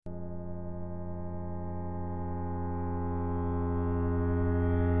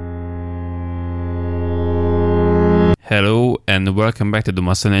and welcome back to the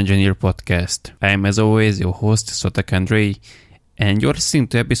Muscle Engineer podcast. I am, as always, your host, Szoták Andrei, and you're listening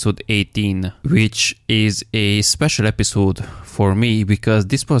to episode 18, which is a special episode for me because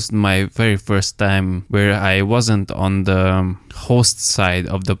this was my very first time where I wasn't on the host side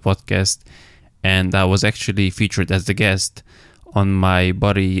of the podcast, and I was actually featured as the guest on my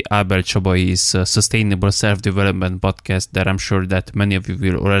buddy Ábel Csabai's Sustainable Self-Development podcast that I'm sure that many of you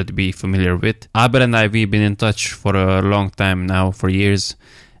will already be familiar with. Ábel and I, we've been in touch for a long time now, for years,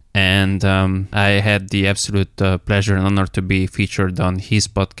 and I had the absolute pleasure and honor to be featured on his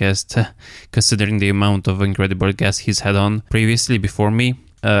podcast, considering the amount of incredible guests he's had on previously before me.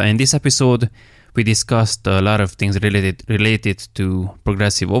 In this episode, we discussed a lot of things related to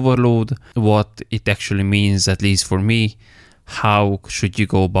progressive overload, what it actually means, at least for me. How should you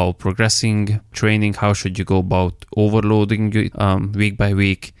go about progressing training? How should you go about overloading week by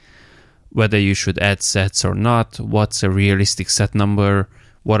week? Whether you should add sets or not? What's a realistic set number?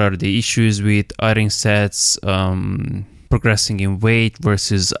 What are the issues with adding sets? Progressing in weight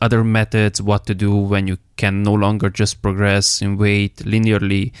versus other methods? What to do when you can no longer just progress in weight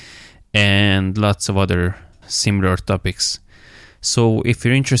linearly? And lots of other similar topics. So if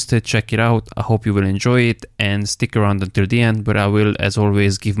you're interested, check it out. I hope you will enjoy it and stick around until the end, but I will, as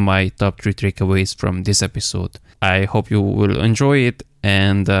always, give my top 3 takeaways from this episode. I hope you will enjoy it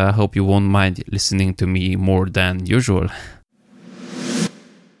and hope you won't mind listening to me more than usual.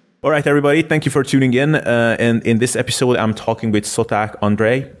 All right, everybody, thank you for tuning in. And in this episode, I'm talking with Szoták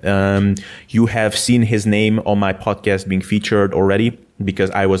Andrei. You have seen his name on my podcast being featured already,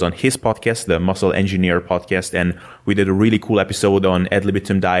 because I was on his podcast, the Muscle Engineer podcast, and we did a really cool episode on ad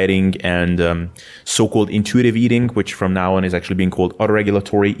libitum dieting and so-called intuitive eating, which from now on is actually being called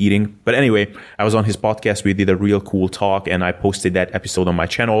autoregulatory eating. But anyway, I was on his podcast, we did a real cool talk, and I posted that episode on my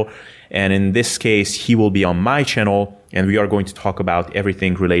channel. And in this case, he will be on my channel, and we are going to talk about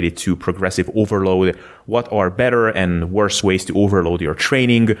everything related to progressive overload. What are better and worse ways to overload your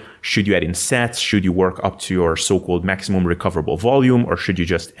training? Should you add in sets? Should you work up to your so-called maximum recoverable volume? Or should you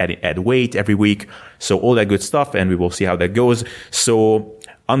just add weight every week? So all that good stuff, and we will see how that goes. So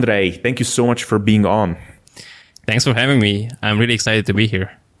Andrei, thank you so much for being on. Thanks for having me. I'm really excited to be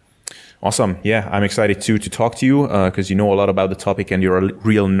here. Awesome. Yeah, I'm excited too to talk to you because you know a lot about the topic and you're a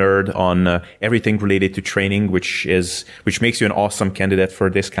real nerd on everything related to training, which makes you an awesome candidate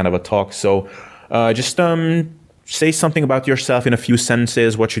for this kind of a talk. So just say something about yourself in a few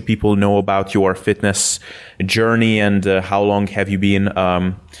sentences. What should people know about your fitness journey, and how long have you been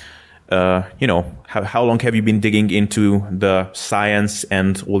how long have you been digging into the science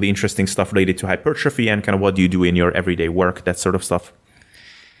and all the interesting stuff related to hypertrophy, and kind of what do you do in your everyday work, that sort of stuff?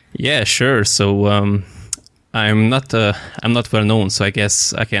 Yeah, sure. So I'm not well known, so I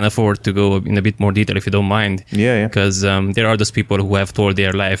guess I can afford to go in a bit more detail if you don't mind. Yeah. Because there are those people who have told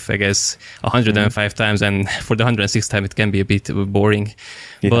their life, I guess, 105 times, and for the 106th time it can be a bit boring.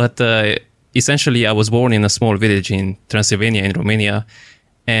 Yeah. But essentially, I was born in a small village in Transylvania in Romania,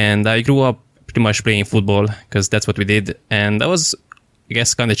 and I grew up pretty much playing football because that's what we did. And I was, I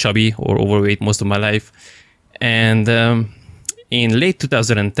guess, kind of chubby or overweight most of my life. And in late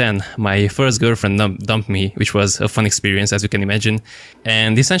 2010, my first girlfriend dumped me, which was a fun experience, as you can imagine.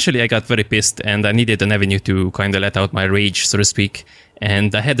 And essentially, I got very pissed, and I needed an avenue to kind of let out my rage, so to speak.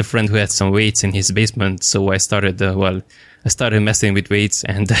 And I had a friend who had some weights in his basement, so I started messing with weights.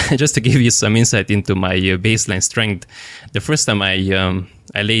 And just to give you some insight into my baseline strength, the first time I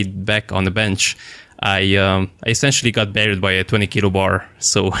laid back on the bench, I essentially got buried by a 20-kilo bar.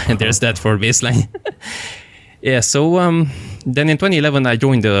 So there's that for baseline. Yeah, so then in 2011, I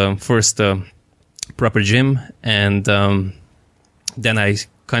joined the first proper gym, and then I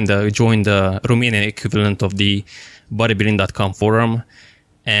kind of joined the Romanian equivalent of the bodybuilding.com forum,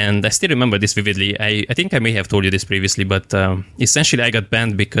 and I still remember this vividly. I think I may have told you this previously, but essentially I got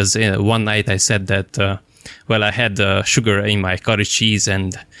banned because one night I said that, I had sugar in my cottage cheese,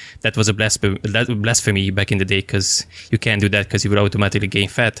 and that was a blasphemy back in the day because you can't do that because you will automatically gain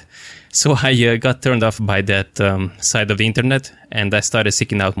fat. So I got turned off by that side of the internet, and I started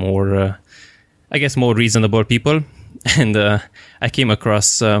seeking out more reasonable people. And I came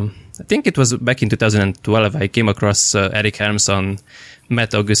across, I think it was back in 2012, I came across Eric Helms on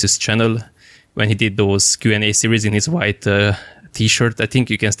Matt Augustus' channel when he did those Q&A series in his white t-shirt. I think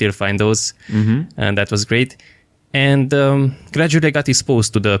you can still find those. Mm-hmm. And that was great. And gradually I got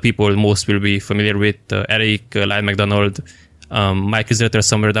exposed to the people most will be familiar with, Eric, Lyle McDonald, Mike Rizzletter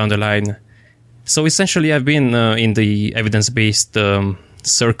somewhere down the line. So essentially I've been in the evidence-based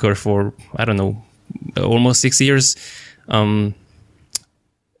circle for, almost 6 years.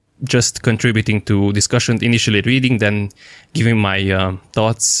 just contributing to discussion, initially reading, then giving my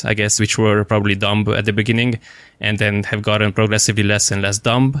thoughts, I guess, which were probably dumb at the beginning, and then have gotten progressively less and less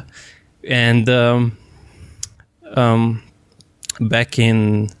dumb. And back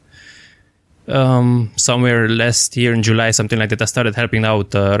in somewhere last year in July, something like that, I started helping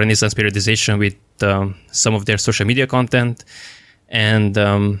out Renaissance Periodization with some of their social media content.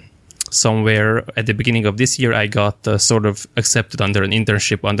 And somewhere at the beginning of this year, I got sort of accepted under an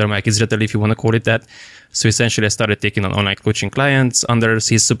internship under Mike Israel, if you want to call it that. So essentially, I started taking on online coaching clients under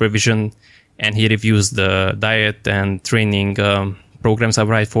his supervision, and he reviews the diet and training programs I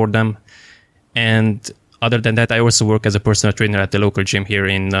write for them. And other than that, I also work as a personal trainer at the local gym here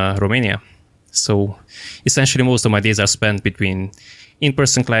in Romania. So essentially, most of my days are spent between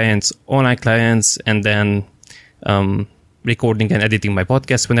in-person clients, online clients, and then recording and editing my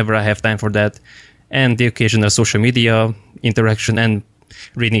podcast whenever I have time for that, and the occasional social media interaction and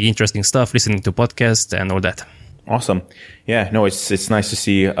reading interesting stuff, listening to podcasts, and all that. Awesome. Yeah, no, it's nice to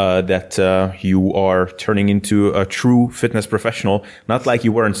see that you are turning into a true fitness professional, not like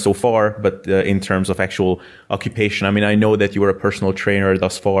you weren't so far, but in terms of actual occupation. I mean, I know that you were a personal trainer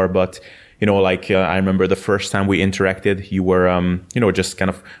thus far, but you know, like I remember the first time we interacted, you were, you know, just kind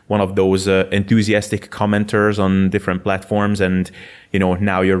of one of those enthusiastic commenters on different platforms, and you know,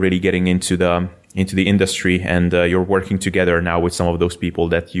 now you're really getting into the industry, and you're working together now with some of those people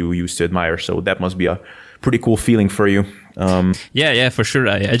that you used to admire. So that must be a pretty cool feeling for you. Yeah, for sure.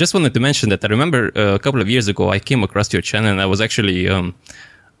 I just wanted to mention that I remember a couple of years ago I came across your channel, and I was actually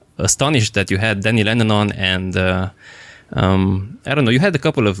astonished that you had Danny Lennon on, and I don't know, you had a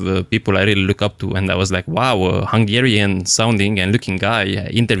couple of people I really look up to, and I was like, wow, a Hungarian sounding and looking guy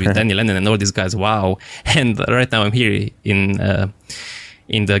interviewed Danny Lennon and all these guys, wow. And right now I'm here in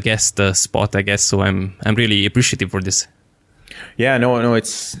the guest spot, I guess, so I'm really appreciative for this. Yeah, no,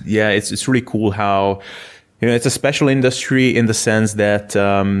 it's really cool how, you know, it's a special industry in the sense that,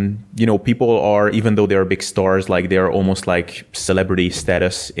 you know, people are, even though they're big stars, like they're almost like celebrity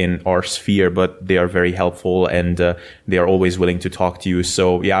status in our sphere, but they are very helpful, and they are always willing to talk to you.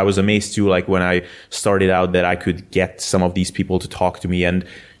 So yeah, I was amazed too, like when I started out, that I could get some of these people to talk to me. And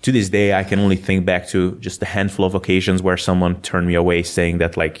to this day, I can only think back to just a handful of occasions where someone turned me away saying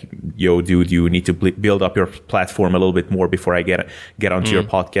that, like, yo, dude, you need to build up your platform a little bit more before I get onto your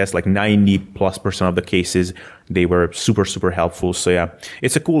podcast. Like 90+% of the cases, they were super, super helpful. So yeah,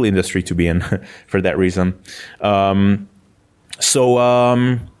 it's a cool industry to be in for that reason.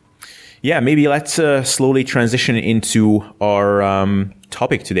 Yeah, maybe let's slowly transition into our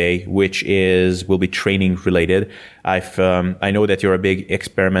topic today, which will be training related. I know that you're a big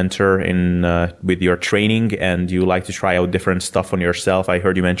experimenter with your training, and you like to try out different stuff on yourself. I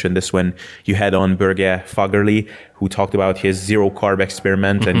heard you mention this when you had on Børge Fagerli, who talked about his zero carb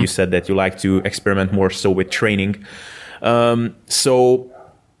experiment, and you said that you like to experiment more so with training. So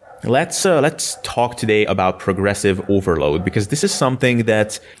let's talk today about progressive overload, because this is something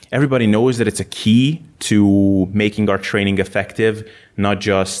that everybody knows that it's a key to making our training effective, not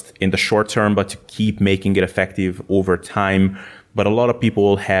just in the short term, but to keep making it effective over time. But a lot of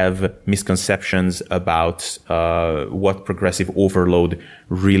people have misconceptions about what progressive overload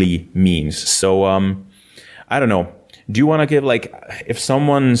really means. So I don't know. Do you want to give, like, if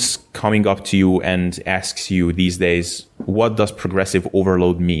someone's coming up to you and asks you these days, what does progressive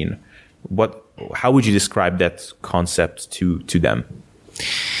overload mean? How would you describe that concept to them?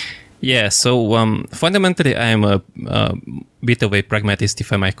 Yeah, so fundamentally, I'm a bit of a pragmatist,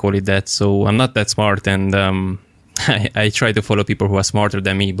 if I might call it that. So I'm not that smart, and I try to follow people who are smarter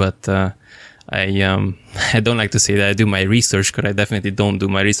than me, but I don't like to say that I do my research, because I definitely don't do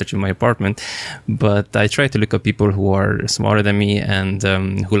my research in my apartment, but I try to look at people who are smarter than me and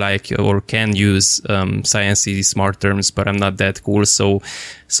who like or can use sciencey smart terms, but I'm not that cool. So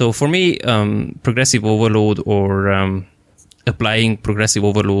for me, progressive overload or applying progressive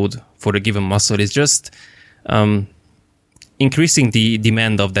overload for a given muscle is just increasing the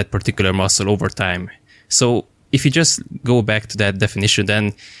demand of that particular muscle over time. So if you just go back to that definition,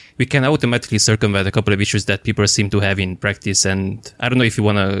 then we can automatically circumvent a couple of issues that people seem to have in practice. And I don't know if you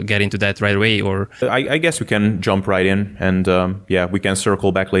want to get into that right away, or... I guess we can jump right in, and we can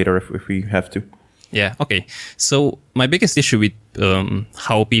circle back later if we have to. Yeah, okay. So my biggest issue with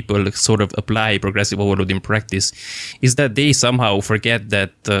how people sort of apply progressive overload in practice is that they somehow forget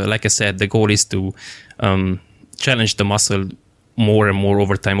that, like I said, the goal is to challenge the muscle more and more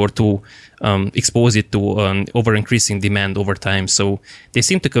over time, or to expose it to over increasing demand over time. So they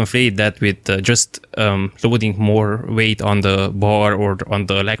seem to conflate that with just loading more weight on the bar or on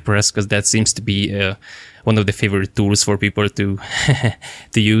the leg press, because that seems to be one of the favorite tools for people to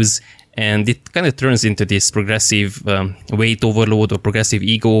to use. And it kind of turns into this progressive weight overload, or progressive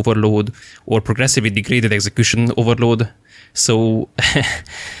ego overload, or progressively degraded execution overload. So,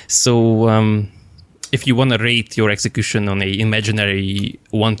 if you want to rate your execution on a imaginary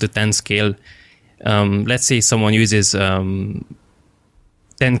 1 to 10 scale, let's say someone uses 10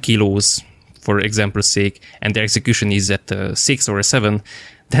 kilos, for example's sake, and their execution is at 6 or a 7,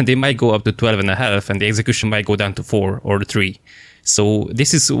 then they might go up to 12.5, and the execution might go down to 4 or 3. So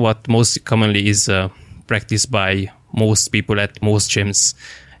this is what most commonly is practiced by most people at most gyms.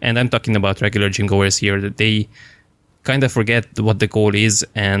 And I'm talking about regular gym goers here, that they kind of forget what the goal is,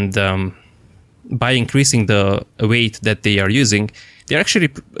 and by increasing the weight that they are using, they're actually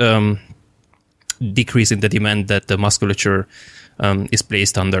decreasing the demand that the musculature is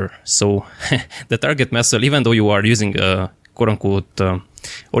placed under. So the target muscle, even though you are using a quote-unquote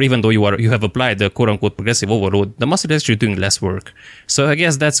or even though you have applied the quote-unquote progressive overload, the muscle is actually doing less work. So I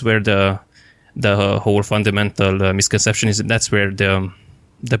guess that's where the whole fundamental misconception is. That's where the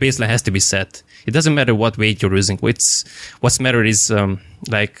baseline has to be set. It doesn't matter what weight you're using. What's matter is,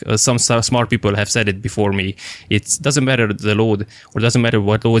 some smart people have said it before me, it doesn't matter the load, or doesn't matter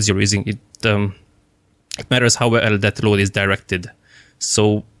what loads you're using. It matters how well that load is directed.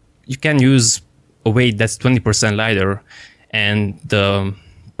 So you can use a weight that's 20% lighter, and the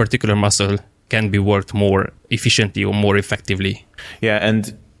particular muscle can be worked more efficiently or more effectively. Yeah,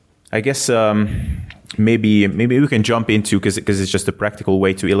 and I guess maybe we can jump into, because it's just a practical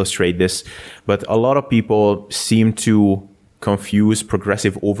way to illustrate this, but a lot of people seem to confuse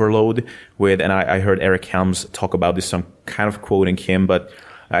progressive overload with, and I heard Eric Helms talk about this, so I'm kind of quoting him, but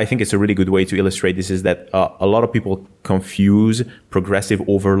I think it's a really good way to illustrate this, is that a lot of people confuse progressive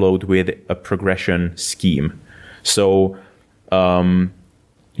overload with a progression scheme. So,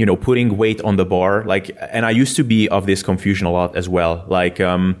 putting weight on the bar, and I used to be of this confusion a lot as well.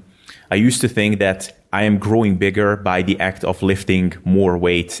 I used to think that I am growing bigger by the act of lifting more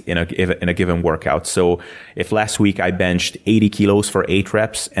weight in a given workout. So if last week I benched 80 kilos for 8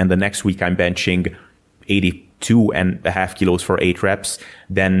 reps, and the next week I'm benching 82.5 kilos for 8 reps,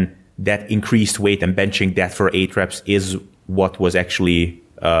 then that increased weight and benching that for 8 reps is what was actually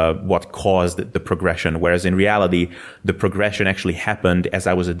what caused the progression. Whereas in reality, the progression actually happened as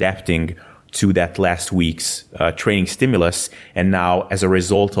I was adapting to that last week's training stimulus. And now, as a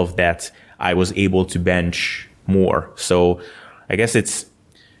result of that, I was able to bench more. So I guess it's,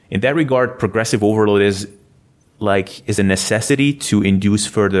 in that regard, progressive overload is a necessity to induce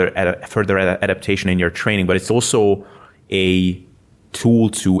further adaptation in your training, but it's also a tool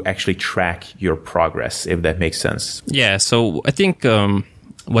to actually track your progress, if that makes sense. Yeah, so I think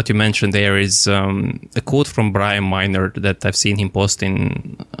what you mentioned there is a quote from Brian Miner that I've seen him post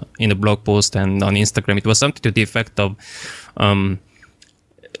in a blog post and on Instagram. It was something to the effect of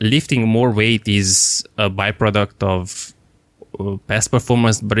lifting more weight is a byproduct of past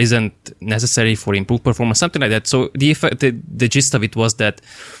performance, but isn't necessary for improved performance, something like that. So the gist of it was that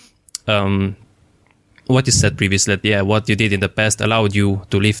what you said previously, that what you did in the past allowed you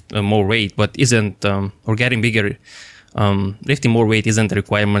to lift more weight, but isn't, or getting bigger, lifting more weight isn't a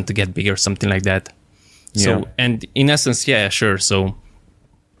requirement to get bigger, something like that. So, and in essence, sure. So,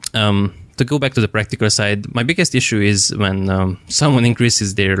 to go back to the practical side, my biggest issue is when someone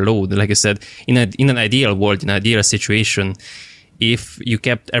increases their load. Like I said, in an ideal world, in an ideal situation, if you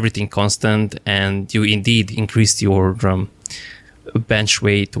kept everything constant and you indeed increased your bench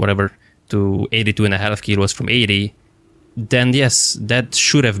weight, whatever, to 82.5 kilos from 80, then yes, that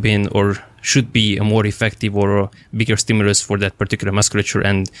should have been or should be a more effective or a bigger stimulus for that particular musculature.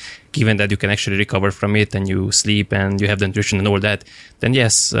 And given that you can actually recover from it and you sleep and you have the nutrition and all that, then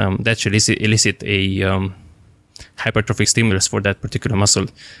yes, that should elicit a hypertrophic stimulus for that particular muscle.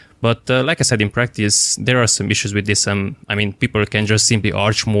 But like I said, in practice, there are some issues with this. People can just simply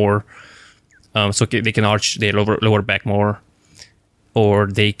arch more. So they can arch their lower back more, or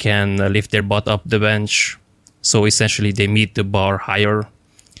they can lift their butt up the bench. So essentially they meet the bar higher,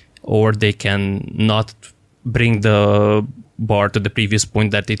 or they can not bring the bar to the previous point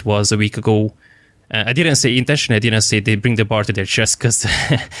that it was a week ago. I didn't say they bring the bar to their chest, because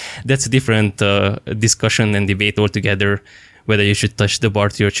that's a different discussion and debate altogether, whether you should touch the bar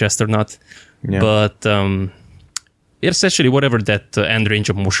to your chest or not. Yeah. But essentially whatever that end range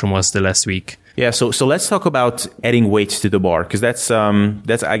of motion was the last week. Yeah, so let's talk about adding weights to the bar, because that's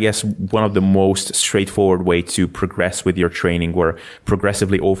I guess one of the most straightforward way to progress with your training, or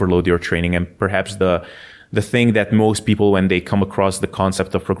progressively overload your training. And perhaps the thing that most people, when they come across the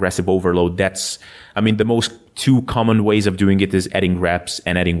concept of progressive overload, the most two common ways of doing it is adding reps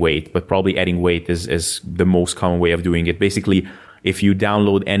and adding weight, but probably adding weight is the most common way of doing it. Basically, if you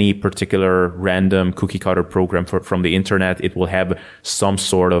download any particular random cookie cutter program from the internet, it will have some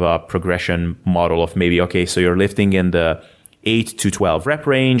sort of a progression model of maybe, okay, so you're lifting in the 8 to 12 rep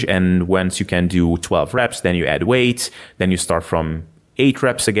range, and once you can do 12 reps, then you add weight, then you start from 8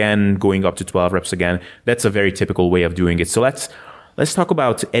 reps again, going up to 12 reps again. That's a very typical way of doing it. So let's talk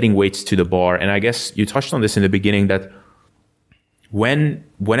about adding weights to the bar. And I guess you touched on this in the beginning, that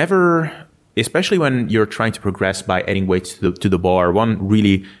whenever, especially when you're trying to progress by adding weights to the bar, one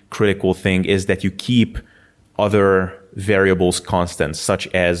really critical thing is that you keep other variables constant, such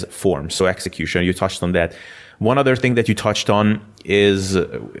as form. So execution, you touched on that. One other thing that you touched on is,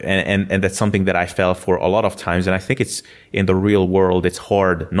 and that's something that I fell for a lot of times, and I think it's in the real world, it's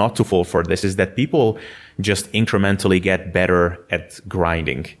hard not to fall for this, is that people just incrementally get better at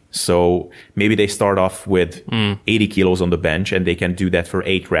grinding. So maybe they start off with 80 kilos on the bench and they can do that for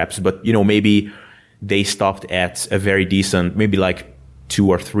 8 reps, but maybe they stopped at a very decent, maybe like 2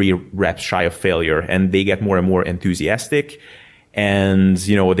 or 3 reps shy of failure, and they get more and more enthusiastic. And,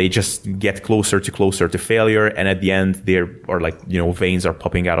 they just get closer to failure. And at the end, veins are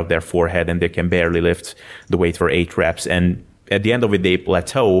popping out of their forehead and they can barely lift the weight for 8 reps. And at the end of it, they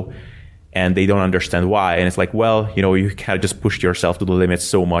plateau and they don't understand why. And it's like, well, you kind of just pushed yourself to the limit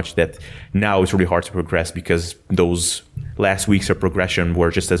so much that now it's really hard to progress, because those last weeks of progression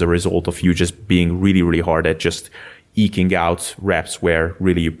were just as a result of you just being really, really hard at just eking out reps where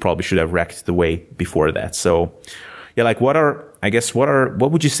really you probably should have wrecked the weight before that. So yeah, like what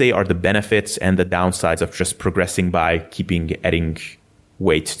would you say are the benefits and the downsides of just progressing by adding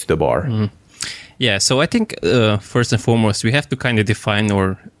weight to the bar? Yeah, so I think first and foremost, we have to kind of define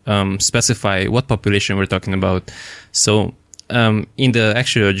or specify what population we're talking about. So in the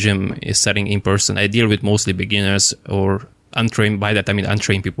actual gym setting in person, I deal with mostly beginners or untrained. By that, I mean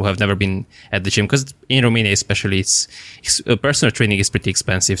untrained people who have never been at the gym, because in Romania especially, personal training is pretty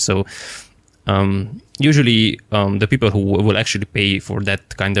expensive. So usually the people who will actually pay for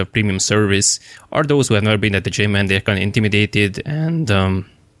that kind of premium service are those who have never been at the gym and they're kind of intimidated, and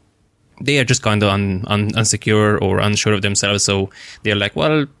they are just kind of unsecure or unsure of themselves. So they're like,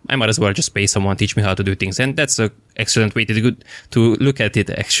 well, I might as well just pay someone teach me how to do things. And that's an excellent way to look at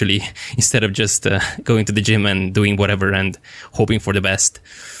it, actually, instead of just going to the gym and doing whatever and hoping for the best.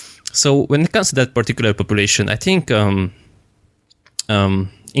 So when it comes to that particular population, I think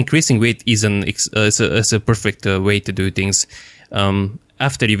increasing weight is a perfect way to do things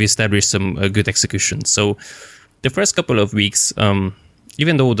after you've established some good execution. So the first couple of weeks,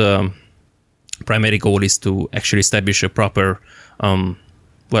 even though the primary goal is to actually establish a proper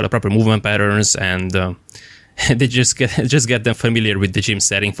movement patterns, and they just get them familiar with the gym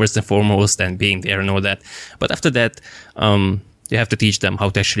setting first and foremost, and being there and all that. But after that, you have to teach them how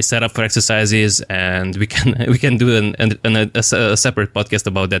to actually set up for exercises, and we can do a separate podcast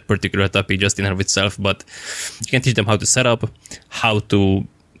about that particular topic just in and of itself. But you can teach them how to set up, how to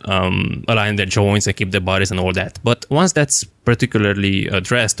align their joints and keep their bodies and all that. But once that's particularly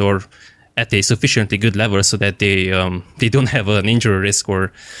addressed, or at a sufficiently good level so that they don't have an injury risk,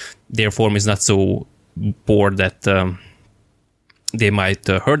 or their form is not so poor that they might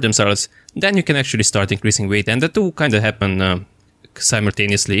hurt themselves, then you can actually start increasing weight. And the two kind of happen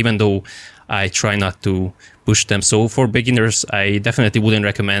simultaneously, even though I try not to push them. So for beginners, I definitely wouldn't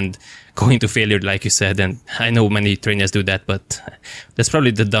recommend going to failure, like you said. And I know many trainers do that, but that's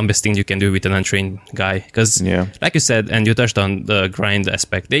probably the dumbest thing you can do with an untrained guy. Because like you said, and you touched on the grind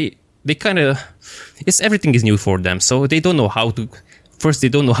aspect, they kind of, everything is new for them. So they don't know how to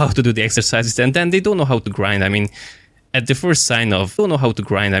do the exercises, and then they don't know how to grind. I mean, at the first sign of,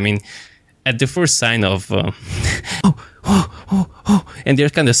 and they're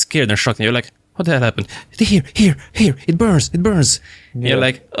kind of scared and shocked, and you're like, what the hell happened? Here, it burns. Yeah. You're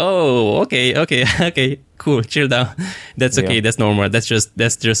like, oh, okay, cool, chill down. That's okay, that's normal. That's just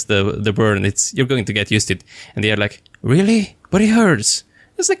the burn. You're going to get used to it. And they're like, really? But it hurts.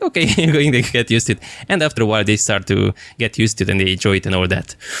 It's like, okay, you're going to get used to it. And after a while, they start to get used to it and they enjoy it and all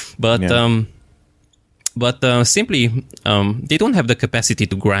that. But simply, they don't have the capacity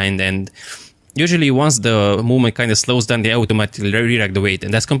to grind. And usually once the movement kind of slows down, they automatically re-rack the weight.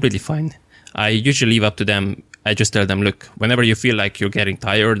 And that's completely fine. I usually leave up to them I just tell them, look, whenever you feel like you're getting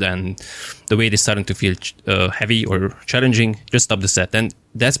tired and the weight is starting to feel heavy or challenging, just stop the set. And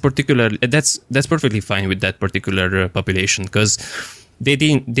that's perfectly fine with that particular population, because they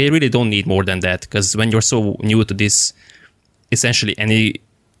really don't need more than that. Because when you're so new to this, essentially any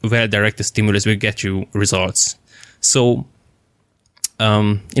well-directed stimulus will get you results. So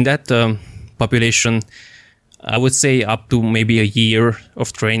in that population, I would say up to maybe a year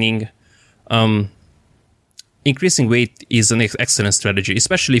of training, increasing weight is an excellent strategy,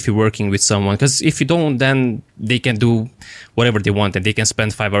 especially if you're working with someone. Because if you don't, then they can do whatever they want and they can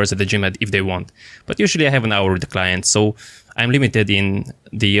spend 5 hours at the gym if they want. But usually I have an hour with the client, so I'm limited in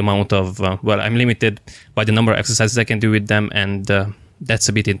the amount of, I'm limited by the number of exercises I can do with them, and that's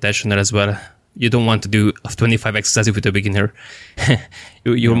a bit intentional as well. You don't want to do 25 exercises with a beginner.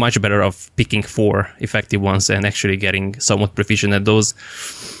 You're much better off picking 4 effective ones and actually getting somewhat proficient at those.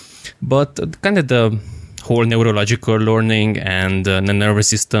 But kind of the whole neurological learning and the nervous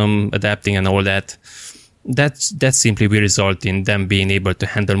system adapting and all that simply will result in them being able to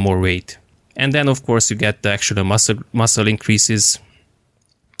handle more weight. And then, of course, you get the actual muscle increases,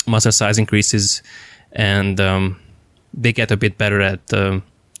 muscle size increases, and they get a bit better at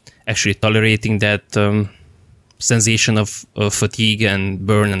actually tolerating that sensation of fatigue and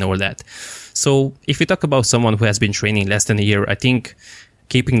burn and all that. So if you talk about someone who has been training less than a year, I think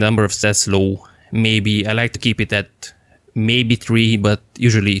keeping the number of sets low, maybe I like to keep it at maybe 3, but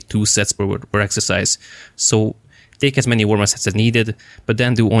usually 2 sets per exercise. So take as many warm-up sets as needed, but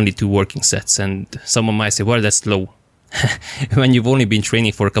then do only 2 working sets. And someone might say, well, that's low. When you've only been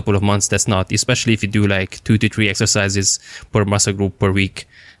training for a couple of months, that's not, especially if you do like 2 to 3 exercises per muscle group per week.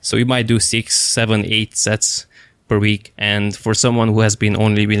 So you might do 6, 7, 8 sets per week. And for someone who has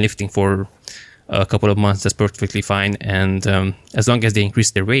only been lifting for a couple of months, that's perfectly fine. And as long as they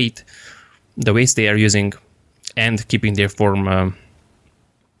increase their weight, the weights they are using, and keeping their form,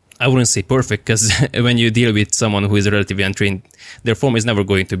 I wouldn't say perfect, because when you deal with someone who is relatively untrained, their form is never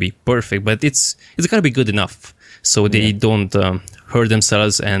going to be perfect, but it's got to be good enough so they don't hurt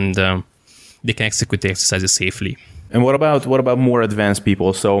themselves, and they can execute the exercises safely. And what about more advanced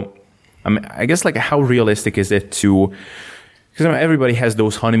people? So I guess, like, how realistic is it to, because everybody has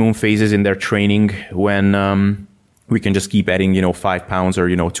those honeymoon phases in their training when we can just keep adding 5 pounds or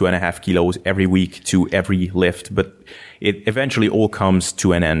 2.5 kilos every week to every lift, but it eventually all comes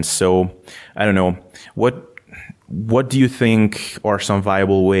to an end. So I don't know, what do you think are some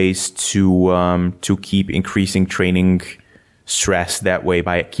viable ways to keep increasing training stress that way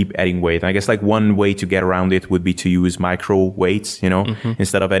by keep adding weight? And I guess, like, one way to get around it would be to use micro weights,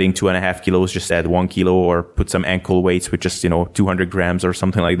 instead of adding 2.5 kilos, just add 1 kilo, or put some ankle weights with just 200 grams or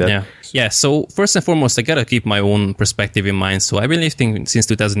something like that. Yeah. So first and foremost, I gotta keep my own perspective in mind. So I've been lifting since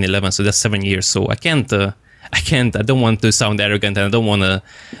 2011, so that's 7 years. So I don't want to sound arrogant, and I don't want to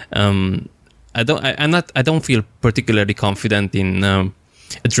I don't feel particularly confident in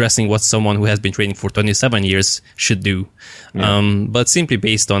addressing what someone who has been training for 27 years should do. But simply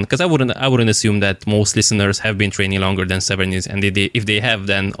based on, because I wouldn't assume that most listeners have been training longer than 7 years, and if they have,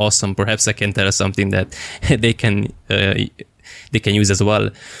 then awesome. Perhaps I can tell us something that they can use as well.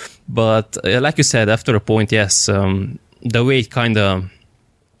 But like you said, after a point, yes, the weight kind of,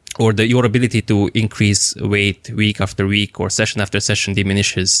 or your ability to increase weight week after week or session after session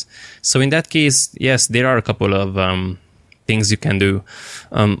diminishes. So in that case, yes, there are a couple of things you can do.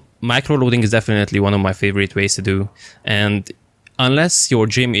 Micro loading is definitely one of my favorite ways to do. And unless your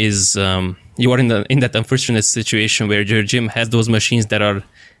gym is, you are in that unfortunate situation where your gym has those machines that are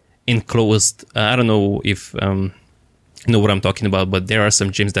enclosed. I don't know if you know what I'm talking about, but there are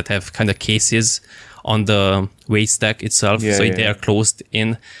some gyms that have kind of cases on the weight stack itself, they are closed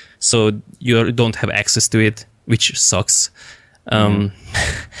in, so you don't have access to it, which sucks. And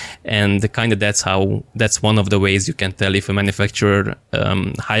kind of that's one of the ways you can tell if a manufacturer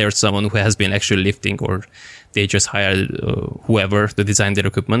hired someone who has been actually lifting, or they just hired whoever to design their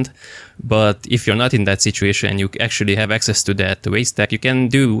equipment. But if you're not in that situation and you actually have access to that weight stack, you can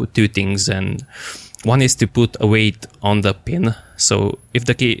do 2 things. And one is to put a weight on the pin. So if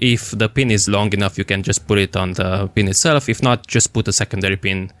the pin is long enough, you can just put it on the pin itself. If not, just put a secondary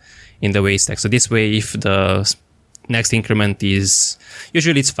pin in the weight stack. So this way, if the next increment is,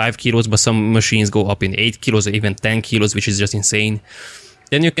 usually it's 5 kilos, but some machines go up in 8 kilos or even 10 kilos, which is just insane.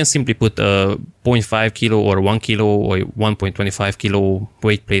 Then you can simply put a 0.5 kilo or 1 kilo or 1.25 kilo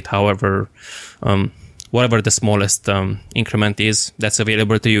weight plate, however, whatever the smallest increment is that's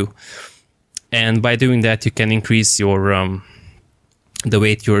available to you. And by doing that, you can increase your the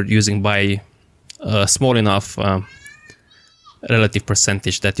weight you're using by small enough relative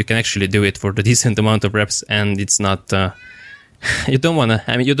percentage that you can actually do it for the decent amount of reps, and it's not. You don't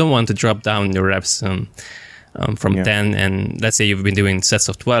want to drop down your reps from 10, and let's say you've been doing sets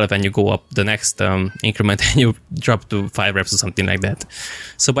of 12 and you go up the next increment and you drop to 5 reps or something like that.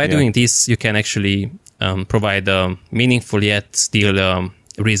 So by doing this, you can actually provide a meaningful yet still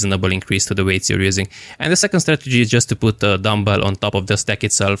reasonable increase to the weights you're using. And the second strategy is just to put a dumbbell on top of the stack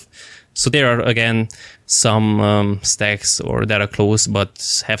itself. So there are, again, some stacks or that are close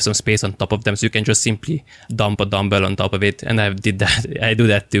but have some space on top of them, so you can just simply dump a dumbbell on top of it. And I do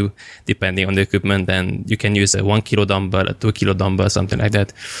that too, depending on the equipment. And you can use a 1 kilo dumbbell, a 2 kilo dumbbell, something like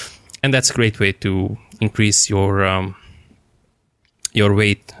that. And that's a great way to increase your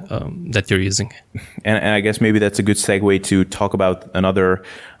weight that you're using. And I guess maybe that's a good segue to talk about another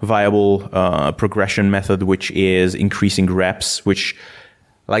viable progression method, which is increasing reps, which,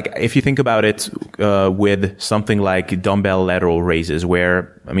 like, if you think about it with something like dumbbell lateral raises,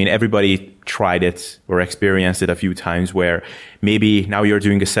 where, I mean, everybody tried it or experienced it a few times, where maybe now you're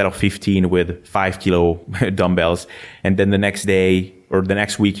doing a set of 15 with 5 kilo dumbbells, and then the next day or the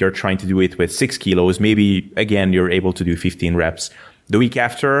next week you're trying to do it with 6 kilos. Maybe, again, you're able to do 15 reps. The week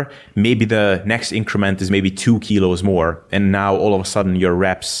after, maybe the next increment is maybe 2 kilos more. And now all of a sudden your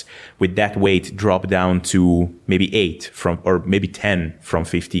reps with that weight drop down to maybe 8 or maybe 10 from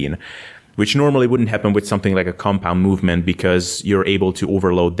 15, which normally wouldn't happen with something like a compound movement, because you're able to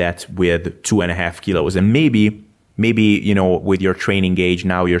overload that with 2.5 kilos. And maybe, with your training gauge,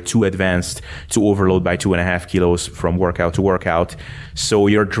 now you're too advanced to overload by 2.5 kilos from workout to workout. So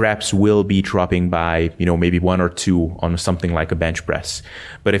your reps will be dropping by, maybe 1 or 2 on something like a bench press.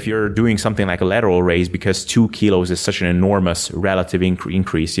 But if you're doing something like a lateral raise, because 2 kilos is such an enormous relative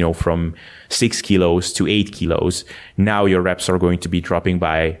increase, from 6 kilos to 8 kilos, now your reps are going to be dropping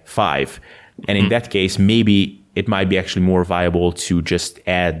by 5. And in that case, maybe it might be actually more viable to just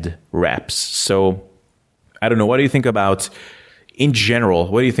add reps. So I don't know. What do you think about, in general,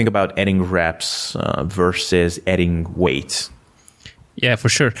 what do you think about adding reps versus adding weight? Yeah, for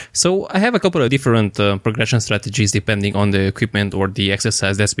sure. So I have a couple of different progression strategies depending on the equipment or the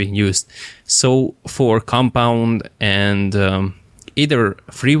exercise that's being used. So for compound and either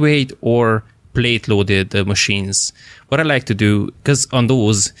free weight or plate loaded machines, what I like to do, because on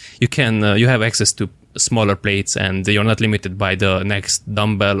those you have access to smaller plates and you're not limited by the next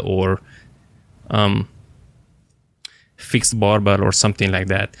dumbbell or fixed barbell or something like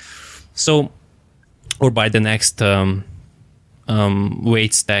that. So, or by the next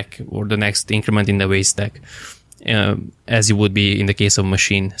weight stack or the next increment in the weight stack, as you would be in the case of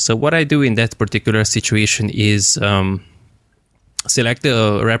machine. So what I do in that particular situation is select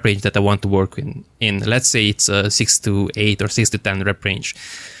the rep range that I want to work in. Let's say it's a 6 to 8 or 6 to 10 rep range.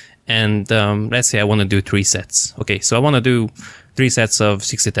 And let's say I want to do 3 sets. Okay, so I want to do 3 sets of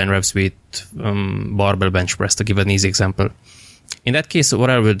 6 to 10 reps with barbell bench press, to give an easy example. In that case, what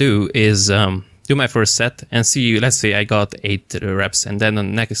I will do is do my first set and see, let's say I got 8 reps, and then the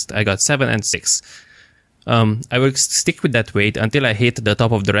next I got 7 and 6. I will stick with that weight until I hit the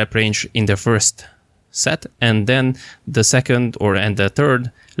top of the rep range in the first set, and then the second and the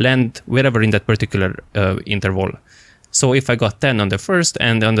third land wherever in that particular interval. So if I got 10 on the first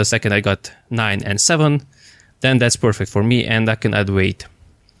and on the second I got 9 and 7, then that's perfect for me and I can add weight.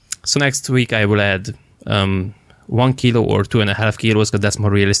 So next week I will add 1 kilo or 2.5 kilos, because that's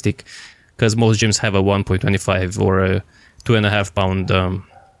more realistic, because most gyms have a 1.25 or a 2.5 pound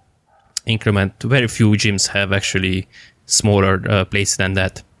increment. Very few gyms have actually smaller plates than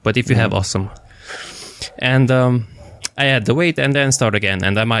that. But if you have, awesome. And I add the weight and then start again.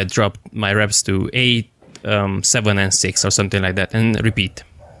 And I might drop my reps to 8, 7 and 6 or something like that, and repeat.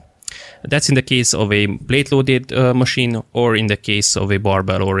 That's in the case of a plate loaded machine, or in the case of a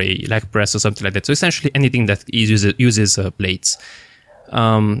barbell or a leg press or something like that. So essentially anything that uses plates.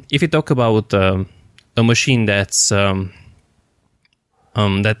 If you talk about a machine that's that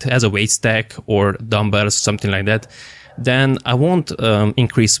has a weight stack or dumbbells, something like that, then I won't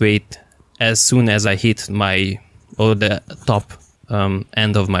increase weight as soon as I hit the top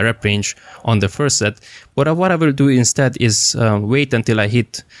end of my rep range on the first set. But what I will do instead is wait until I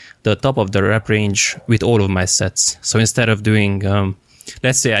hit the top of the rep range with all of my sets. So instead of doing,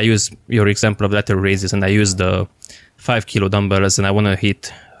 let's say I use your example of lateral raises and I use the 5 kilo dumbbells and I want to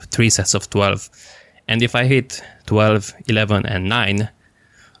hit 3 sets of 12. And if I hit 12, 11 and 9,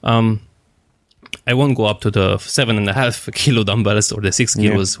 I won't go up to the 7.5 kilo dumbbells or the 6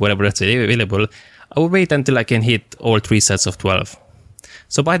 kilos, whatever that's available. I will wait until I can hit all 3 sets of 12.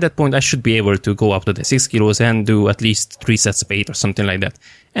 So by that point, I should be able to go up to the 6 kilos and do at least 3 sets of 8 or something like that,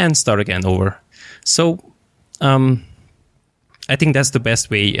 and start again over. So I think that's the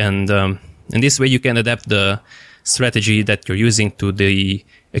best way. And in this way, you can adapt the strategy that you're using to the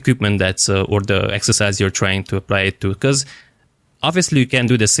equipment that's or the exercise you're trying to apply it to. Because obviously you can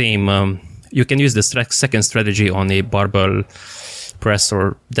do the same. You can use the second strategy on a barbell press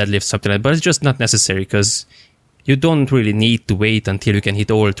or deadlift, something like that, but it's just not necessary because you don't really need to wait until you can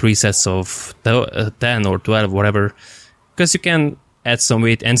hit all 3 sets of 10 or 12, whatever, because you can add some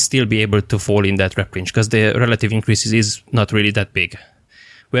weight and still be able to fall in that rep range because the relative increases is not really that big.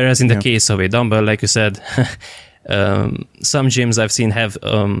 Whereas in the case of a dumbbell, like you said, some gyms I've seen have,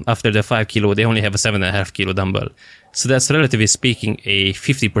 after the 5 kilo, they only have a 7.5 kilo dumbbell. So that's, relatively speaking, a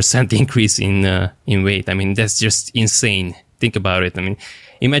 50% increase in weight. I mean, that's just insane. Think about it. I mean,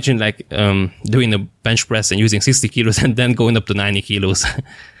 imagine like doing a bench press and using 60 kilos and then going up to 90 kilos.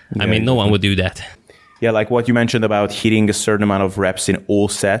 I mean, no one would do that. Yeah, like what you mentioned about hitting a certain amount of reps in all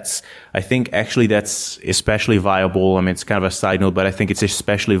sets. I think actually that's especially viable. I mean, it's kind of a side note, but I think it's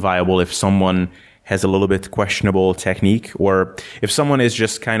especially viable if someone has a little bit questionable technique, or if someone is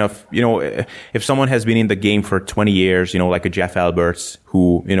just kind of, if someone has been in the game for 20 years, like a Jeff Alberts,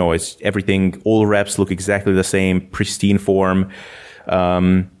 who, is everything, all reps look exactly the same, pristine form,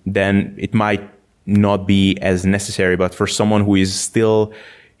 then it might not be as necessary. But for someone who is still,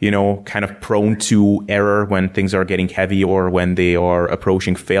 kind of prone to error when things are getting heavy or when they are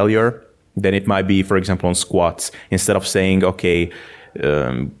approaching failure, then it might be, for example, on squats, instead of saying, okay,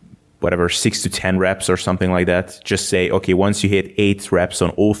 6 to 10 reps or something like that, just say, okay, once you hit 8 reps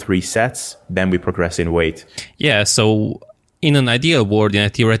on all 3 sets, then we progress in weight. Yeah, so in an ideal world, in a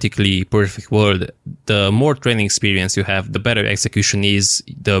theoretically perfect world, the more training experience you have, the better execution is,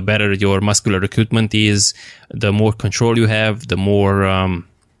 the better your muscular recruitment is, the more control you have, the more,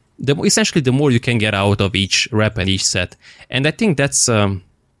 essentially the more you can get out of each rep and each set. And I think that's,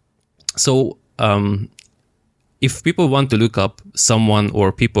 if people want to look up someone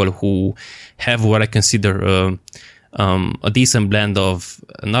or people who have what I consider a decent blend of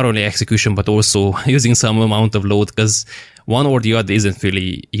not only execution but also using some amount of load, because one or the other isn't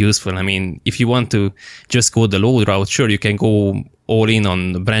really useful. I mean, if you want to just go the load route, sure, you can go all in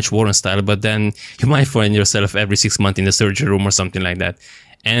on Branch Warren style, but then you might find yourself every 6 months in the surgery room or something like that.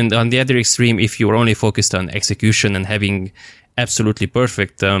 And on the other extreme, if you're only focused on execution and having absolutely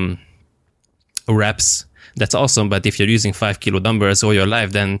perfect reps, that's awesome. But if you're using 5 kilo dumbbells all your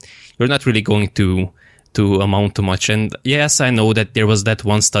life, then you're not really going to amount to much. And yes, I know that there was that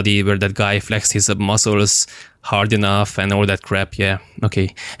one study where that guy flexed his muscles hard enough and all that crap. Yeah,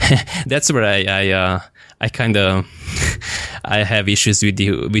 okay. That's where I kind of I have issues with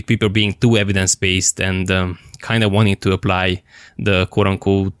people being too evidence-based and kind of wanting to apply the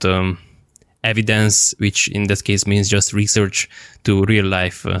quote-unquote evidence, which in this case means just research, to real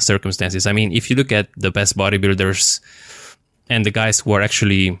life circumstances. I mean, if you look at the best bodybuilders and the guys who are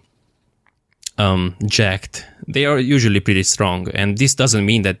actually jacked, they are usually pretty strong. And this doesn't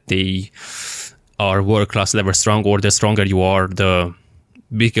mean that they are world-class level strong, or the stronger you are, the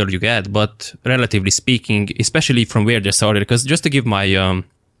bigger you get. But relatively speaking, especially from where they started, because just to give my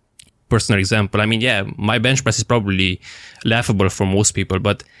personal example, I mean, yeah, my bench press is probably laughable for most people,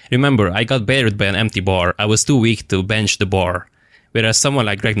 but remember, I got buried by an empty bar. I was too weak to bench the bar. Whereas someone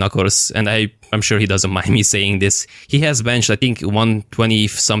like Greg Knuckles, and I'm sure he doesn't mind me saying this, he has benched, I think, 120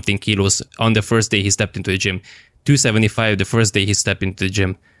 something kilos on the first day he stepped into the gym. 275 the first day he stepped into the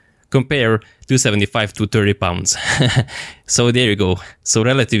gym. Compare 275 to 30 pounds. So there you go. So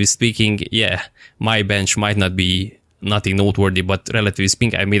relatively speaking, yeah, my bench might not be nothing noteworthy, but relatively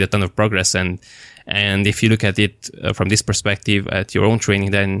speaking, I made a ton of progress. And if you look at it from this perspective at your own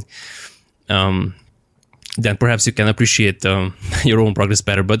training, then perhaps you can appreciate your own progress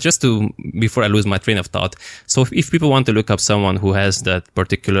better. But just before I lose my train of thought, so if people want to look up someone who has that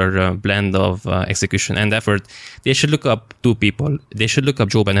particular blend of execution and effort, they should look up 2 people. They should look up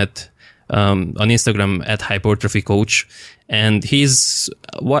Joe Bennett on Instagram at Hypertrophy Coach. And he's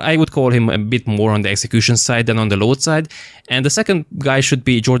what I would call him a bit more on the execution side than on the load side. And the second guy should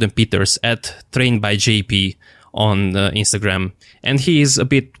be Jordan Peters at Trained by JP on Instagram. And he is a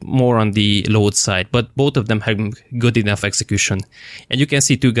bit more on the load side, but both of them have good enough execution. And you can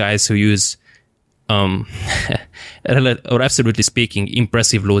see 2 guys who use, or absolutely speaking,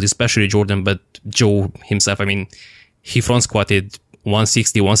 impressive loads, especially Jordan, but Joe himself, I mean, he front squatted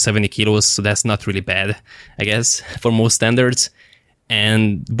 160, 170 kilos, so that's not really bad, I guess, for most standards.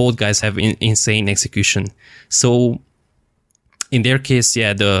 And both guys have insane execution. So in their case,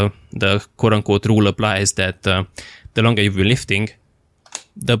 yeah, the quote-unquote rule applies that the longer you've been lifting,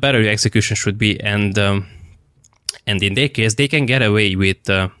 the better your execution should be. And in their case, they can get away with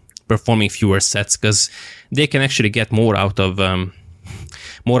performing fewer sets, because they can actually get more out of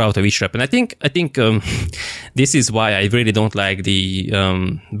each rep. And I think this is why I really don't like the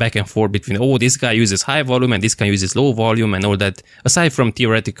back and forth between, this guy uses high volume and this guy uses low volume and all that. Aside from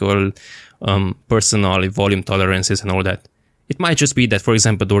theoretical personal volume tolerances and all that, it might just be that, for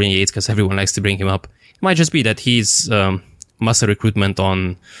example, Dorian Yates, because everyone likes to bring him up, it might just be that his muscle recruitment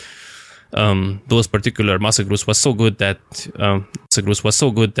on those particular muscle groups was so good that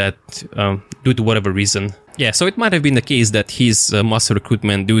due to whatever reason. Yeah, so it might have been the case that his muscle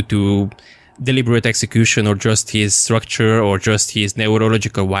recruitment, due to deliberate execution or just his structure or just his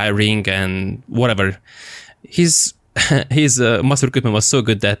neurological wiring and whatever, his muscle recruitment was so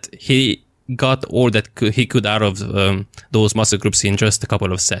good that he got all that he could out of those muscle groups in just a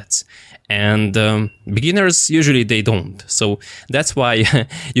couple of sets. And beginners, usually they don't. So that's why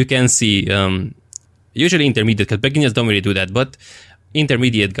you can see usually intermediate, because beginners don't really do that, but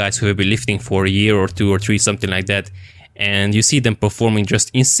intermediate guys who have been lifting for a year or 2 or 3, something like that, and you see them performing just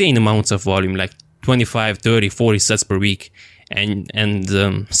insane amounts of volume, like 25, 30, 40 sets per week. And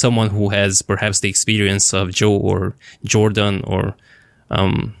someone who has perhaps the experience of Joe or Jordan, or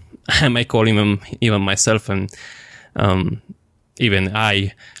I might call him even myself, and even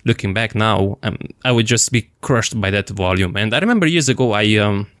I, looking back now, I would just be crushed by that volume. And I remember years ago,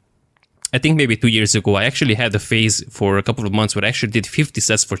 I think maybe 2 years ago, I actually had a phase for a couple of months where I actually did 50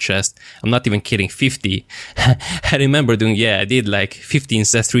 sets for chest. I'm not even kidding, 50. I remember I did like 15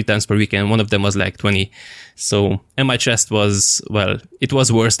 sets 3 times per week, and one of them was like 20. So, and my chest was, it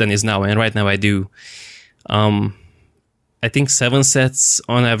was worse than it is now. And right now I do, I think 7 sets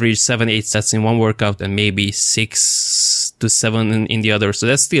on average, 7-8 sets in one workout, and maybe 6 to 7 in the other. So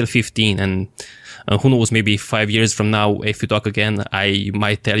that's still 15. And who knows, maybe 5 years from now, if we talk again, I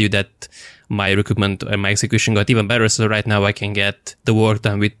might tell you that my recruitment and my execution got even better. So right now I can get the work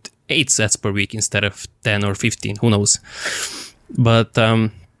done with 8 sets per week instead of 10 or 15. Who knows? But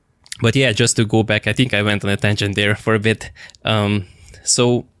yeah, just to go back, I think I went on a tangent there for a bit.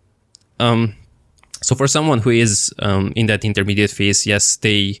 So for someone who is in that intermediate phase, yes,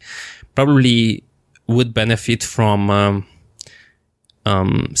 they probably would benefit from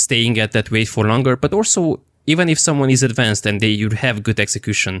staying at that weight for longer. But also, even if someone is advanced and you have good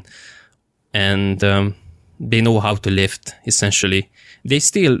execution and they know how to lift, essentially, they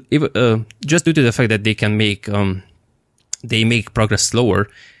still, just due to the fact that they can make progress slower,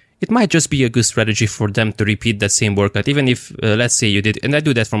 it might just be a good strategy for them to repeat that same workout. Even if, let's say you did, and I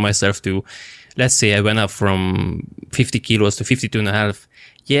do that for myself too. Let's say I went up from 50 kilos to 52.5.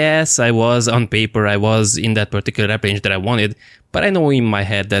 Yes, I was on paper, I was in that particular rep range that I wanted, but I know in my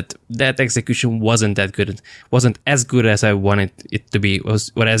head that execution wasn't that good. Wasn't as good as I wanted it to be, or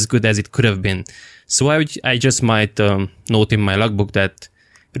as good as it could have been. So I just might note in my logbook that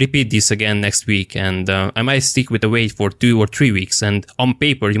repeat this again next week, and I might stick with the weight for 2 or 3 weeks. And on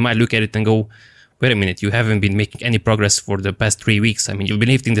paper, you might look at it and go, wait a minute, you haven't been making any progress for the past 3 weeks. I mean, you've been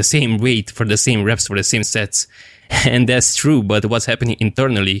lifting the same weight for the same reps for the same sets. And that's true, but what's happening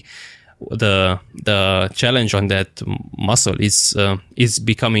internally, the challenge on that muscle is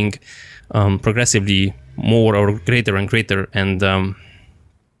becoming progressively more or greater and greater. And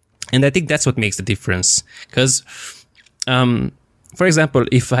I think that's what makes the difference. Because for example,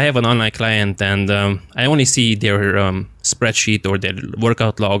 if I have an online client and I only see their spreadsheet or their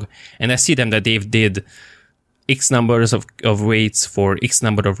workout log, and I see them that they've did X numbers of weights for X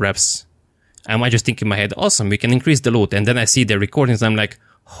number of reps, I might just think in my head, awesome, we can increase the load. And then I see their recordings, I'm like,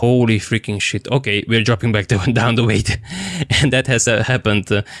 holy freaking shit, okay, we're dropping back down the weight. And that has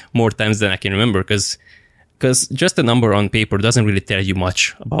happened more times than I can remember, because just a number on paper doesn't really tell you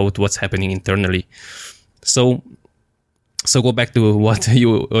much about what's happening internally. So go back to what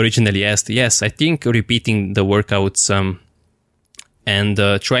you originally asked. Yes, I think repeating the workouts and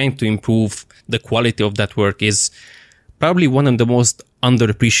trying to improve the quality of that work is probably one of the most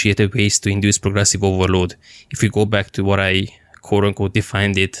underappreciated ways to induce progressive overload. If you go back to what I quote unquote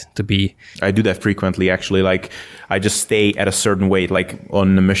defined it to be. I do that frequently, actually. Like, I just stay at a certain weight, like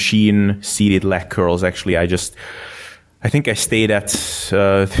on the machine seated leg curls. Actually, I think I stayed at,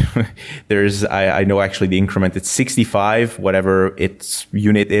 I know actually the increment, it's 65, whatever its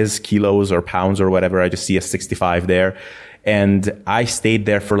unit is, kilos or pounds or whatever. I just see a 65 there. And I stayed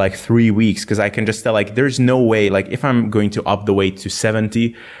there for like 3 weeks because I can just tell, like, there's no way, like, if I'm going to up the weight to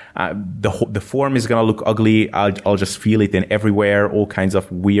 70, the form is going to look ugly. I'll just feel it in everywhere, all kinds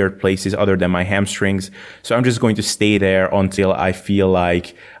of weird places other than my hamstrings. So I'm just going to stay there until I feel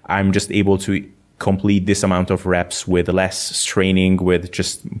like I'm just able to complete this amount of reps with less straining, with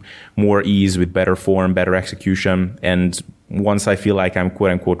just more ease, with better form, better execution. And once I feel like I'm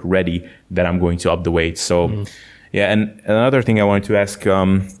quote unquote ready, that I'm going to up the weight. So yeah. And another thing I wanted to ask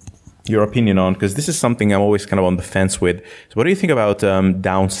your opinion on, because this is something I'm always kind of on the fence with. So what do you think about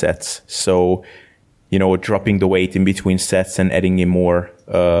down sets? So, dropping the weight in between sets and adding in more,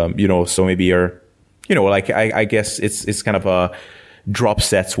 so maybe you're, like I guess it's kind of a drop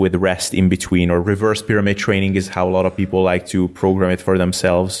sets with rest in between, or reverse pyramid training is how a lot of people like to program it for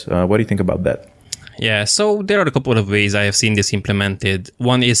themselves. What do you think about that? Yeah, so there are a couple of ways I have seen this implemented.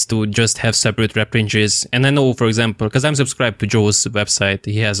 One is to just have separate rep ranges. And I know, for example, because I'm subscribed to Joe's website,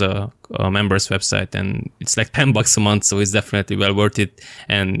 he has a members website, and it's like $10 a month, so it's definitely well worth it.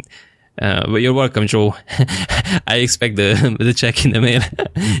 And well, you're welcome, Joe. I expect the check in the mail.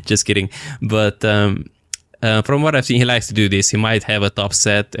 Just kidding. But from what I've seen, he likes to do this. He might have a top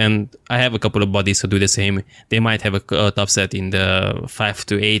set, and I have a couple of buddies who do the same. They might have a top set in the 5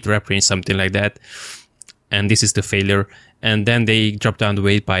 to 8 rep range, something like that. And this is the failure. And then they drop down the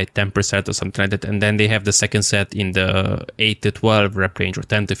weight by 10% or something like that. And then they have the second set in the 8 to 12 rep range, or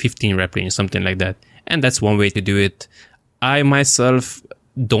 10 to 15 rep range, something like that. And that's one way to do it. I myself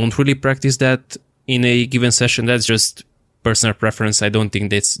don't really practice that in a given session. That's just personal preference. I don't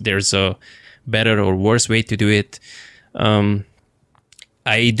think there's a better or worse way to do it.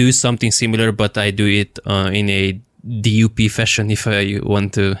 I do something similar, but I do it in a DUP fashion, if I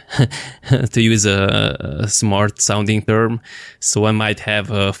want to to use a smart sounding term. So I might have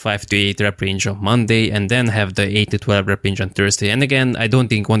a 5 to 8 rep range on Monday, and then have the 8 to 12 rep range on Thursday. And again, I don't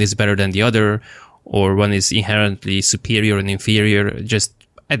think one is better than the other, or one is inherently superior and inferior.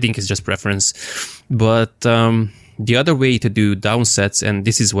 I think it's just preference. But the other way to do down sets, and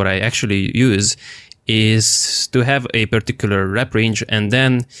this is what I actually use, is to have a particular rep range, and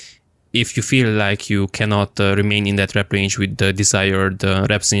then if you feel like you cannot remain in that rep range with the desired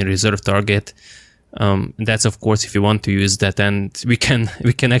reps in reserve target, that's of course if you want to use that, and we can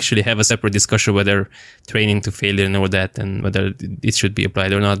actually have a separate discussion whether training to failure and all that, and whether it should be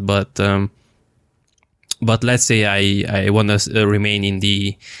applied or not. But let's say I want to remain in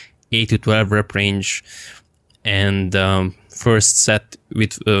the 8 to 12 rep range, and first set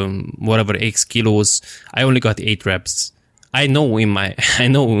with whatever X kilos, I only got 8 reps. I know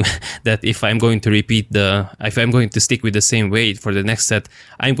that if I'm going to stick with the same weight for the next set,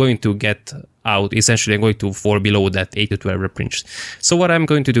 I'm going to get out. Essentially, I'm going to fall below that 8 to 12 rep range. So what I'm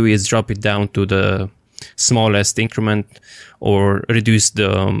going to do is drop it down to the smallest increment, or reduce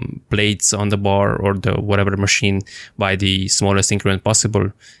the plates on the bar or the whatever machine by the smallest increment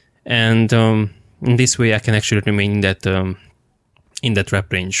possible. And in this way, I can actually remain in that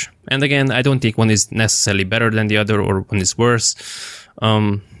rep range. And again, I don't think one is necessarily better than the other, or one is worse.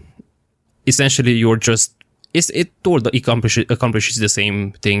 Essentially, it accomplishes the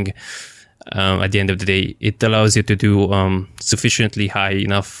same thing. At the end of the day, it allows you to do sufficiently high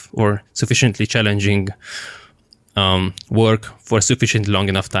enough or sufficiently challenging work for sufficiently long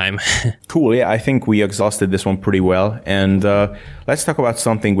enough time. Cool. Yeah, I think we exhausted this one pretty well. And let's talk about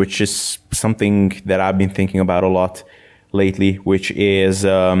something which is something that I've been thinking about a lot lately, which is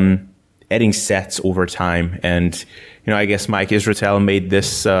adding sets over time. And, I guess Mike Israetel made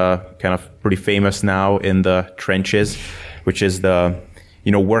this kind of pretty famous now in the trenches, which is the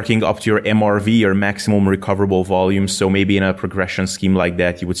working up to your MRV, your maximum recoverable volume. So maybe in a progression scheme like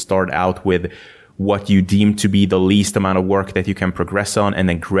that, you would start out with what you deem to be the least amount of work that you can progress on, and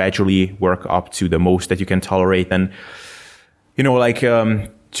then gradually work up to the most that you can tolerate. And,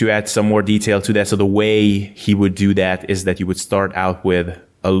 to add some more detail to that, so the way he would do that is that you would start out with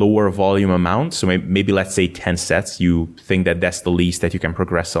a lower volume amount. So maybe let's say 10 sets. You think that that's the least that you can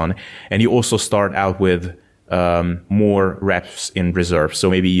progress on. And you also start out with more reps in reserve. So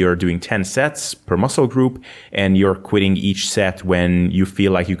maybe you're doing 10 sets per muscle group, and you're quitting each set when you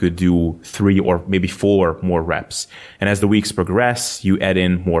feel like you could do 3 or maybe 4 more reps. And as the weeks progress, you add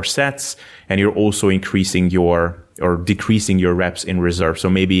in more sets, and you're also increasing or decreasing your reps in reserve. So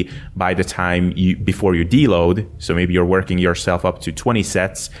maybe by the time before you deload, so maybe you're working yourself up to 20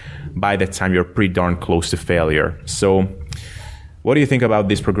 sets, by that time you're pretty darn close to failure. So what do you think about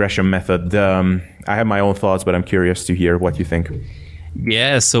this progression method? I have my own thoughts, but I'm curious to hear what you think.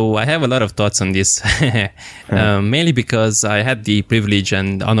 Yeah, so I have a lot of thoughts on this, mainly because I had the privilege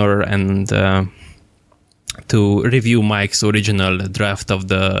and honor to review Mike's original draft of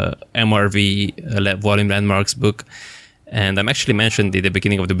the MRV Volume Landmarks book. And I'm actually mentioned at the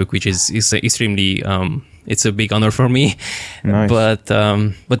beginning of the book, which is extremely it's a big honor for me. Nice. But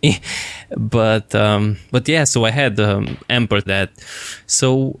yeah, so I had ample that.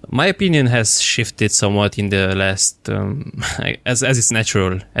 So my opinion has shifted somewhat in the last, as it's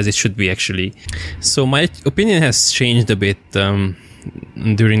natural, as it should be actually. So my opinion has changed a bit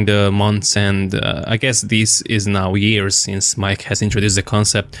during the months, and I guess this is now years since Mike has introduced the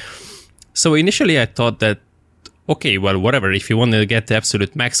concept. So initially I thought that, okay, well, whatever, if you want to get the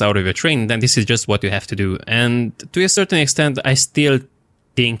absolute max out of your training, then this is just what you have to do. And to a certain extent, I still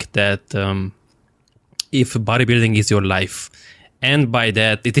think that if bodybuilding is your life, and by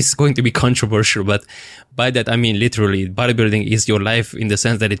that, it is going to be controversial, but by that, I mean literally, bodybuilding is your life in the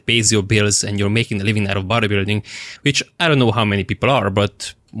sense that it pays your bills and you're making a living out of bodybuilding, which I don't know how many people are,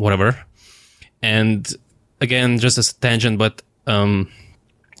 but whatever. And again, just as a tangent, but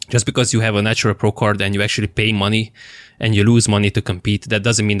just because you have a natural pro card and you actually pay money and you lose money to compete, that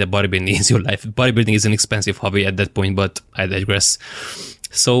doesn't mean that bodybuilding is your life. Bodybuilding is an expensive hobby at that point, but I digress.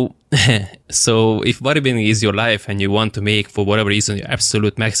 So if bodybuilding is your life and you want to make, for whatever reason, your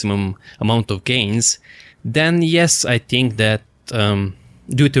absolute maximum amount of gains, then yes, I think that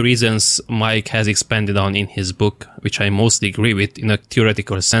due to reasons Mike has expanded on in his book, which I mostly agree with in a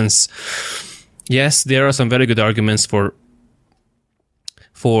theoretical sense, yes, there are some very good arguments for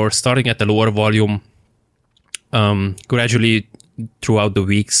starting at a lower volume, gradually throughout the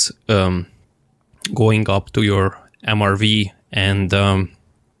weeks, going up to your MRV and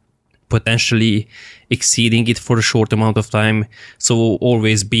potentially exceeding it for a short amount of time. So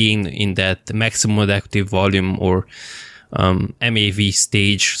always being in that maximum active volume or MAV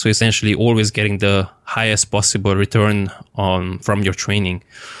stage. So essentially always getting the highest possible return from your training.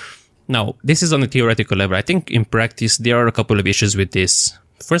 Now, this is on a theoretical level. I think in practice, there are a couple of issues with this.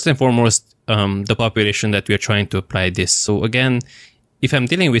 First and foremost, the population that we are trying to apply this. So again, if I'm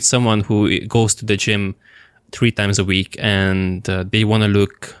dealing with someone who goes to the gym 3 times a week and they want to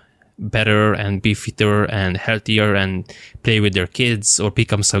look better and be fitter and healthier and play with their kids or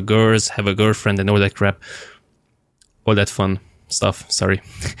become some girls, have a girlfriend and all that crap, all that fun stuff, sorry.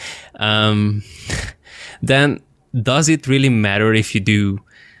 Then does it really matter if you do,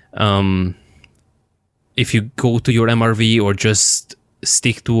 if you go to your MRV or just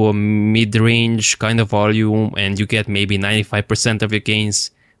stick to a mid-range kind of volume and you get maybe 95% of your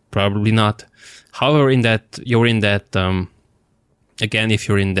gains? Probably not. However, again, if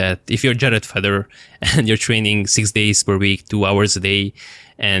you're Jared Federer and you're training 6 days per week, 2 hours a day,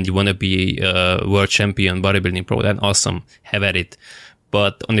 and you want to be a world champion bodybuilding pro, then awesome, have at it.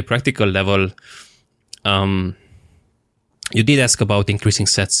 But on the practical level, you did ask about increasing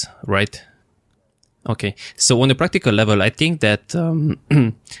sets, right? Okay, so on the practical level, I think that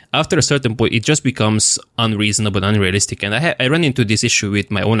after a certain point, it just becomes unreasonable, unrealistic. And I run into this issue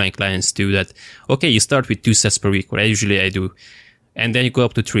with my online clients too, that, okay, you start with 2 sets per week, what I do, and then you go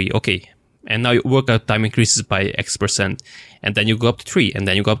up to 3, okay. And now your workout time increases by X%, and then you go up to 3, and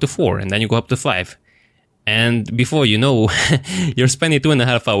then you go up to 4, and then you go up to 5. And before you know, you're spending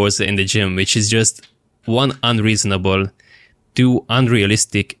 2.5 hours in the gym, which is just 1, unreasonable, 2,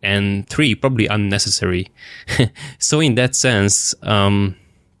 unrealistic, and 3, probably unnecessary. So in that sense, I'm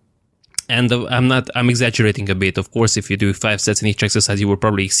exaggerating a bit. Of course, if you do 5 sets in each exercise, you will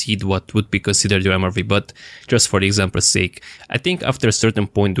probably exceed what would be considered your MRV. But just for the example's sake, I think after a certain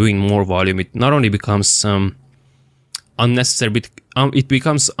point, doing more volume, it not only becomes unnecessary, but it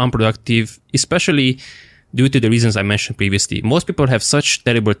becomes unproductive, especially due to the reasons I mentioned previously. Most people have such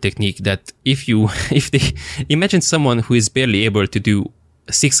terrible technique that if they imagine someone who is barely able to do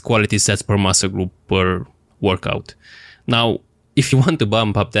 6 quality sets per muscle group per workout. Now, if you want to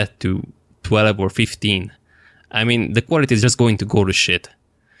bump up that to 12 or 15, I mean, the quality is just going to go to shit,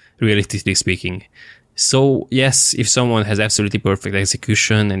 realistically speaking. So yes, if someone has absolutely perfect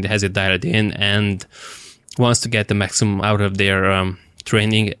execution and has it dialed in and wants to get the maximum out of their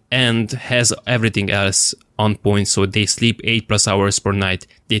training and has everything else on point, so they sleep 8+ hours per night,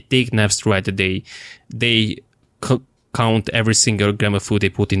 they take naps throughout the day, they count every single gram of food they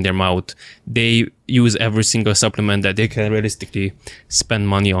put in their mouth, they use every single supplement that they can realistically spend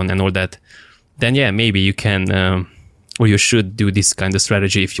money on and all that, then yeah, maybe you can or you should do this kind of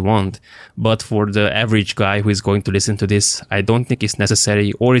strategy if you want. But for the average guy who is going to listen to this, I don't think it's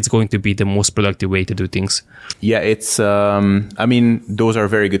necessary, or it's going to be the most productive way to do things. Yeah, it's, I mean, those are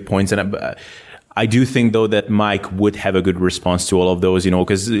very good points. And I do think, though, that Mike would have a good response to all of those,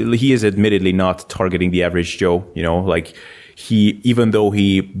 because he is admittedly not targeting the average Joe, like even though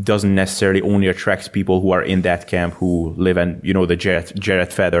he doesn't necessarily only attract people who are in that camp who live in, the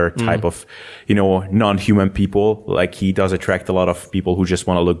Jared Feather type of, non-human people, like he does attract a lot of people who just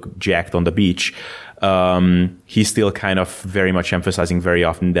want to look jacked on the beach. He's still kind of very much emphasizing very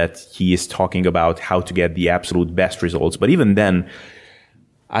often that he is talking about how to get the absolute best results. But even then,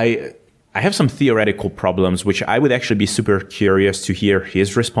 I have some theoretical problems, which I would actually be super curious to hear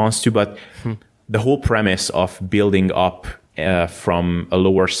his response to. But the whole premise of building up from a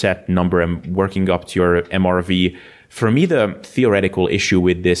lower set number and working up to your MRV, for me, the theoretical issue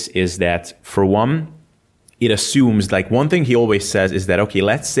with this is that, for one, it assumes, like, one thing he always says is that, okay,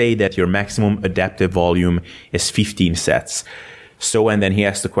 let's say that your maximum adaptive volume is 15 sets. So, and then he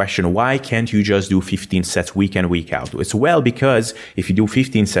asks the question, why can't you just do 15 sets week in, week out? It's well, because if you do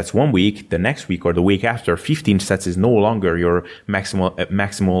 15 sets one week, the next week or the week after, 15 sets is no longer your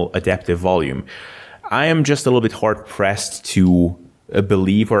maximal adaptive volume. I am just a little bit hard pressed to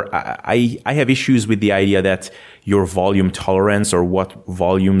believe, or I have issues with the idea that your volume tolerance or what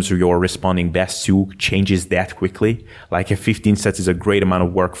volumes you're responding best to changes that quickly. Like if 15 sets is a great amount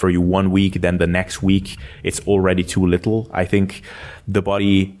of work for you one week, then the next week it's already too little. I think the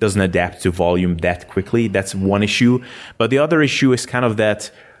body doesn't adapt to volume that quickly. That's one issue. But the other issue is kind of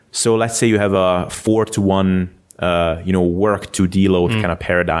that, so let's say you have a 4-to-1, work to deload kind of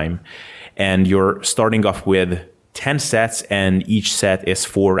paradigm, and you're starting off with 10 sets and each set is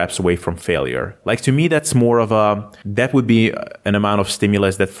 4 reps away from failure. Like, to me, that's more of that would be an amount of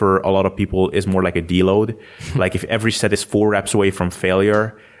stimulus that for a lot of people is more like a deload. Like if every set is 4 reps away from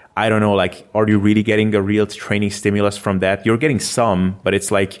failure, I don't know, like, are you really getting a real training stimulus from that? You're getting some, but it's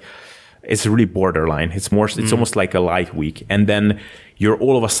like, it's really borderline. It's almost like a light week. And then you're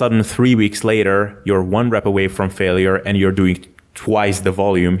all of a sudden 3 weeks later, you're 1 rep away from failure and you're doing twice the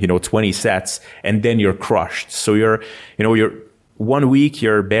volume, 20 sets, and then you're crushed. So you're 1 week,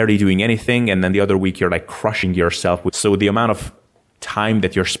 you're barely doing anything, and then the other week, you're like crushing yourself. So the amount of time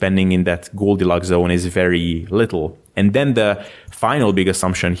that you're spending in that Goldilocks zone is very little. And then the final big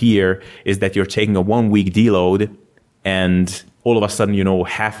assumption here is that you're taking a 1 week deload, and all of a sudden,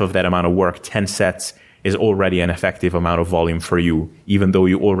 half of that amount of work, 10 sets, is already an effective amount of volume for you, even though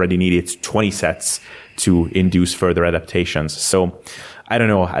you already needed 20 sets to induce further adaptations. So I don't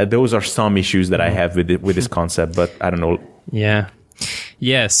know. Those are some issues that I have with this concept, but I don't know. Yeah.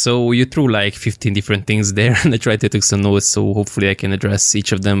 So you threw like 15 different things there, and I tried to take some notes, so hopefully I can address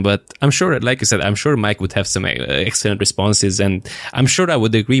each of them. But I'm sure, like you said, I'm sure Mike would have some excellent responses, and I'm sure I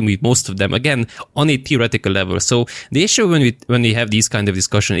would agree with most of them, again, on a theoretical level. So the issue when we have these kind of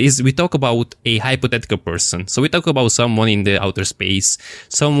discussion is we talk about a hypothetical person. So we talk about someone in the outer space,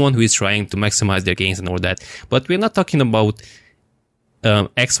 someone who is trying to maximize their gains and all that. But we're not talking about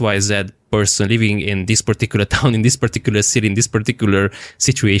XYZ person living in this particular town, in this particular city, in this particular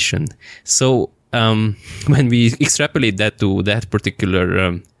situation. So when we extrapolate that to that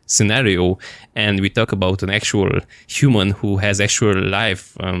particular scenario, and we talk about an actual human who has actual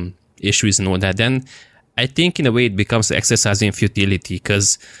life issues and all that, then I think in a way it becomes exercise in futility,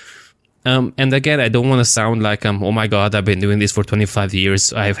 because and again, I don't want to sound like oh my God, I've been doing this for 25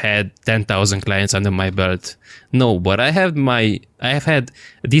 years. I've had 10,000 clients under my belt. No, but I have had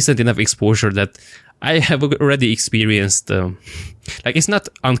decent enough exposure that I have already experienced, like, it's not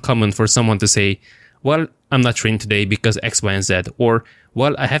uncommon for someone to say, well, I'm not trained today because X, Y, and Z, or,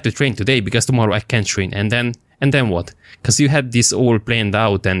 well, I have to train today because tomorrow I can't train. And then what? Because you had this all planned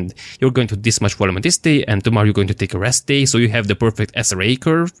out, and you're going to do this much volume on this day, and tomorrow you're going to take a rest day. So you have the perfect SRA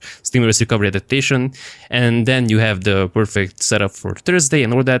curve, stimulus recovery adaptation, and then you have the perfect setup for Thursday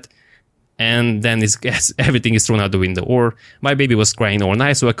and all that. And then everything is thrown out the window. Or my baby was crying all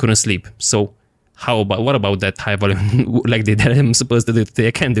night, so I couldn't sleep. So what about that high volume like that I'm supposed to do today?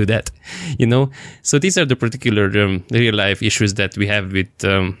 I can't do that, So these are the particular real life issues that we have with.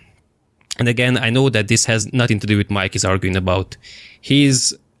 And again, I know that this has nothing to do with Mike is arguing about.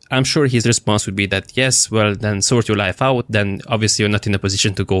 I'm sure his response would be that, yes, well, then sort your life out. Then obviously you're not in a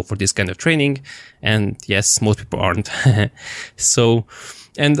position to go for this kind of training. And yes, most people aren't. So,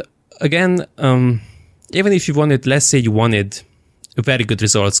 and again, even if you wanted, let's say you wanted very good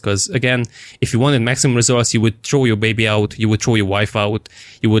results, because again, if you wanted maximum results, you would throw your baby out, you would throw your wife out,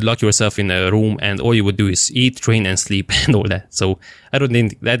 you would lock yourself in a room, and all you would do is eat, train, and sleep, and all that. So I don't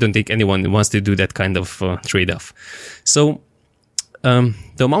think anyone wants to do that kind of trade-off. So the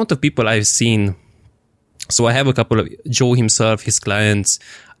amount of people I've seen, so I have a couple of Joe himself, his clients.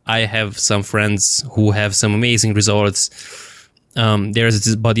 I have some friends who have some amazing results. There's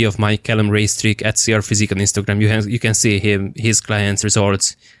this buddy of mine, Callum Raystrick, at CR Physique on Instagram. You can see his clients'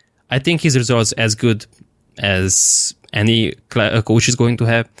 results. I think his results as good as any coach is going to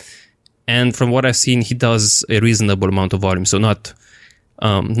have. And from what I've seen, he does a reasonable amount of volume. So not,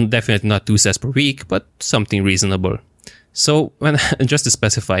 definitely not 2 sets per week, but something reasonable. So just to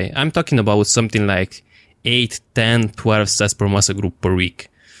specify, I'm talking about something like 8, 10, 12 sets per muscle group per week.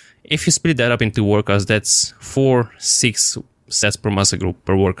 If you split that up into workouts, that's 4, 6 sets per muscle group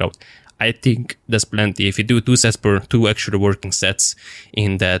per workout. I think that's plenty. If you do 2 sets per 2 actual working sets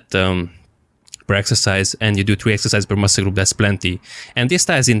in that per exercise, and you do 3 exercises per muscle group, that's plenty. And this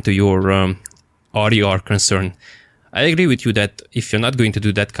ties into your RER concern. I agree with you that if you're not going to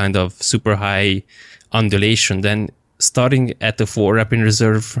do that kind of super high undulation, then starting at the 4 rep in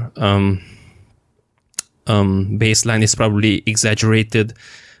reserve baseline is probably exaggerated.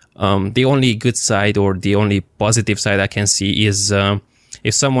 The only good side or the only positive side I can see is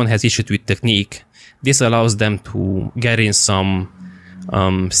if someone has issues with technique, this allows them to get in some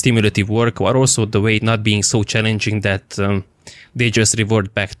stimulative work, or also the weight not being so challenging that they just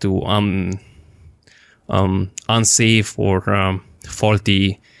revert back to unsafe or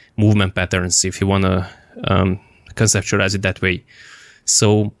faulty movement patterns, if you want to conceptualize it that way.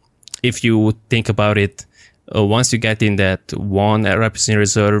 So if you think about it, once you get in that 1 reps in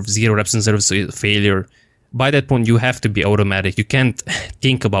reserve, 0 reps in reserve failure, by that point you have to be automatic. You can't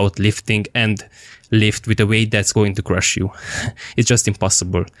think about lifting and lift with a weight that's going to crush you. It's just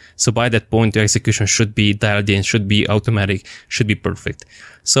impossible. So by that point, your execution should be dialed in, should be automatic, should be perfect.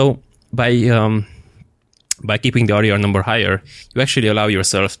 So by keeping the RER number higher, you actually allow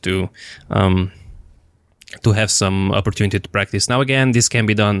yourself to have some opportunity to practice. Now again, this can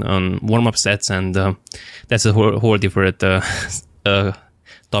be done on warm-up sets, and that's a whole different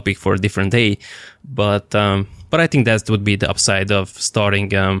topic for a different day. But I think that would be the upside of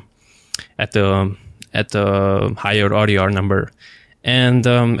starting at the higher RER number. And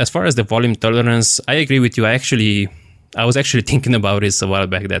as far as the volume tolerance, I agree with you. I was actually thinking about this a while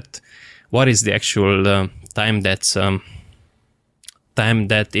back, that what is the actual time that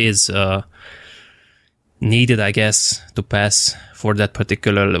is needed, I guess, to pass for that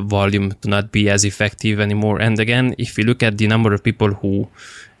particular volume to not be as effective anymore. And again, if you look at the number of people who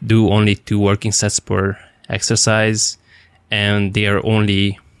do only 2 working sets per exercise, and their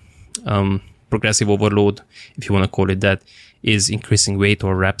only progressive overload, if you want to call it that, is increasing weight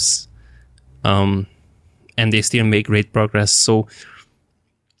or reps, and they still make great progress. So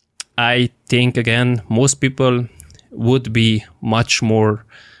I think, again, most people would be much more,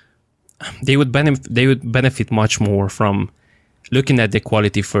 they would benefit much more from looking at the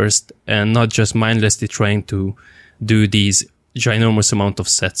quality first and not just mindlessly trying to do these ginormous amount of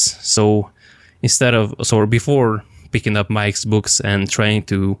sets. So before picking up Mike's books and trying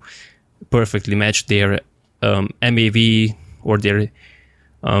to perfectly match their MAV or their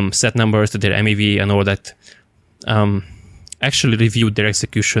set numbers to their MAV and all that, actually review their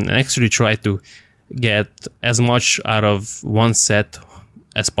execution and actually try to get as much out of one set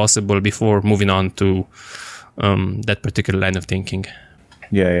as possible before moving on to that particular line of thinking.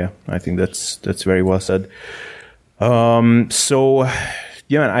 Yeah, I think that's very well said. So,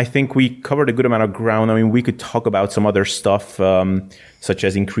 yeah, man, I think we covered a good amount of ground. I mean, we could talk about some other stuff, such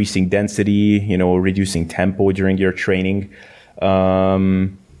as increasing density, reducing tempo during your training.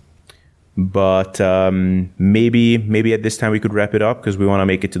 But maybe at this time we could wrap it up, because we want to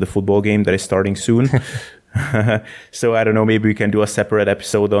make it to the football game that is starting soon. So I don't know, maybe we can do a separate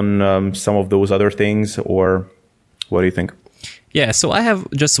episode on some of those other things, or what do you think? Yeah, so I have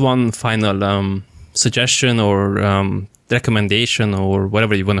just one final suggestion or recommendation, or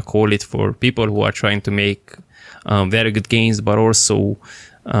whatever you want to call it, for people who are trying to make very good gains, but also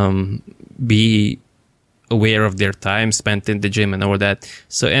be aware of their time spent in the gym and all that.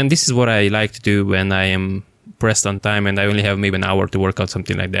 So, and this is what I like to do when I am pressed on time and I only have maybe an hour to work out,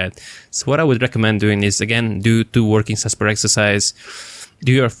 something like that. So what I would recommend doing is, again, do 2 working sets per exercise.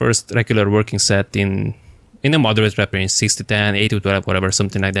 Do your first regular working set in a moderate rep range, 6 to 10, 8 to 12, whatever,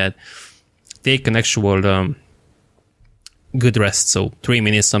 something like that. Take an actual good rest, so 3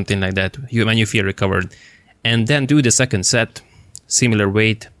 minutes, something like that, when you feel recovered. And then do the second set, similar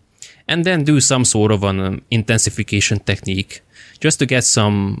weight, and then do some sort of an intensification technique, just to get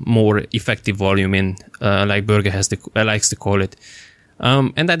some more effective volume in, like Berge likes to call it.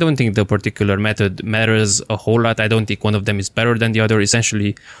 And I don't think the particular method matters a whole lot. I don't think one of them is better than the other.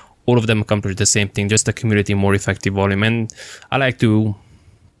 Essentially, all of them accomplish the same thing, just accumulating more effective volume. And I like to,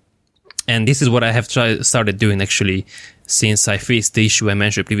 and this is what I have started doing actually, since I faced the issue I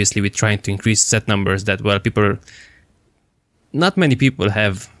mentioned previously with trying to increase set numbers, that, well, not many people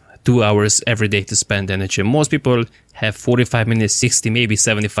have 2 hours every day to spend in the gym. Most people have 45 minutes, 60, maybe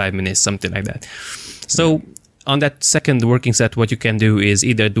 75 minutes, something like that. So on that second working set, what you can do is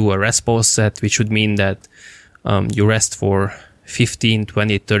either do a rest pause set, which would mean that you rest for 15,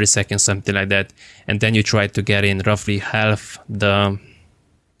 20, 30 seconds, something like that. And then you try to get in roughly half the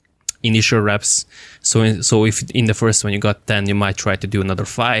initial reps. So if in the first one you got 10, you might try to do another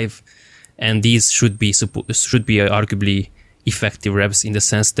 5. And these should be arguably effective reps in the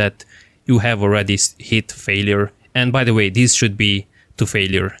sense that you have already hit failure. And by the way, these should be to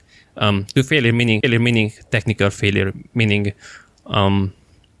failure. To failure meaning technical failure, meaning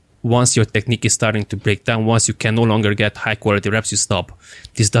once your technique is starting to break down, once you can no longer get high quality reps, you stop.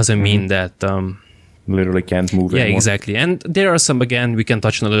 This doesn't mean that literally can't move anymore. Exactly. And there are some, again, we can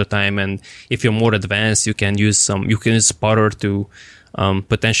touch another time. And if you're more advanced, you can use Sputter to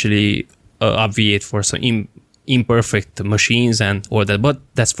potentially obviate for some imperfect machines and all that. But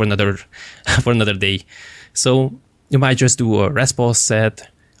that's for another day. So you might just do a rest pause set,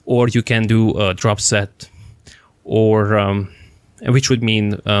 or you can do a drop set, or which would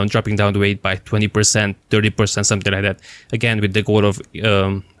mean dropping down the weight by 20%, 30%, something like that. Again, with the goal of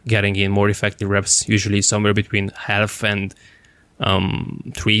getting in more effective reps, usually somewhere between half and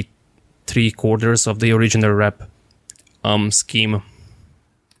three quarters of the original rep scheme.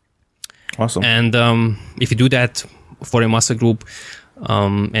 Awesome. And if you do that for a muscle group,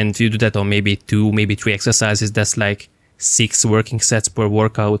 and you do that on maybe 2, maybe 3 exercises, that's like 6 working sets per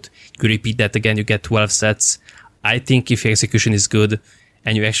workout. You repeat that again, you get 12 sets. I think if your execution is good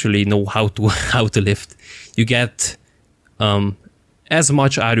and you actually know how to lift, you get as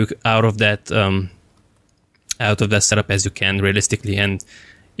much out of that setup as you can realistically. And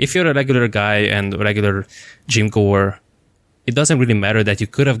if you're a regular guy and a regular gym goer, it doesn't really matter that you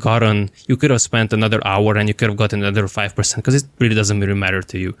could have spent another hour and you could have gotten another 5%, because it really doesn't really matter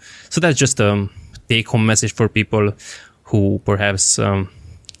to you. So that's just a take-home message for people who perhaps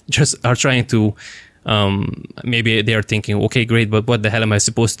just are trying to, maybe they are thinking, okay, great, but what the hell am I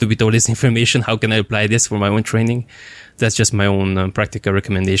supposed to do with all this information? How can I apply this for my own training? That's just my own practical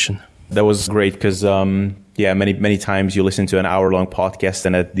recommendation. That was great because, many times you listen to an hour-long podcast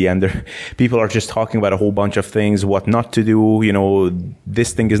and at the end, people are just talking about a whole bunch of things, what not to do. You know,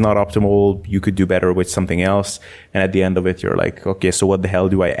 this thing is not optimal. You could do better with something else. And at the end of it, you're like, okay, so what the hell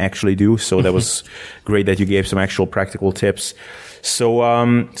do I actually do? So that was great that you gave some actual practical tips. So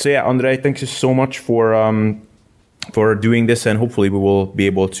Andrei, thank you so much for doing this, and hopefully we will be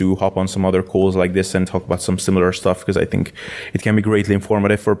able to hop on some other calls like this and talk about some similar stuff, because I think it can be greatly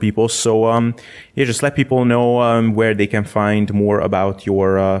informative for people. So just let people know where they can find more about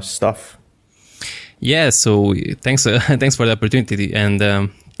your stuff. Yeah, so thanks for the opportunity, and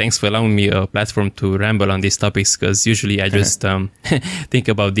thanks for allowing me a platform to ramble on these topics, because usually I just think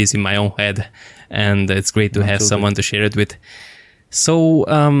about this in my own head, and it's great to have someone to share it with. So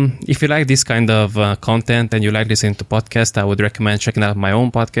if you like this kind of content and you like listening to podcasts, I would recommend checking out my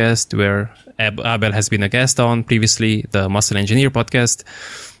own podcast, where Abel has been a guest on previously, the Muscle Engineer podcast.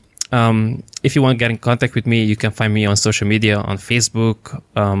 If you want to get in contact with me, you can find me on social media, on Facebook.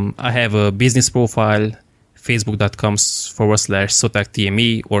 I have a business profile,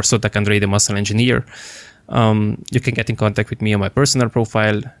 facebook.com/SotakTME or Szoták Andrei, the Muscle Engineer. You can get in contact with me on my personal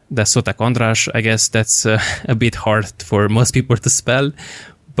profile. That's Szoták András. I guess that's a bit hard for most people to spell.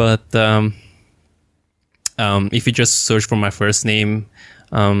 But if you just search for my first name,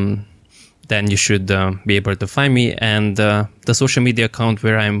 then you should be able to find me. And the social media account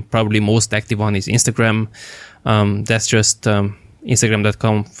where I'm probably most active on is Instagram. That's just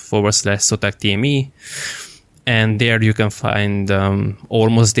instagram.com/SotakTME. And there you can find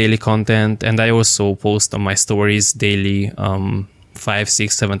almost daily content. And I also post on my stories daily, 5,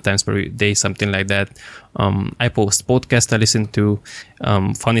 6, 7 times per day, something like that. I post podcasts I listen to,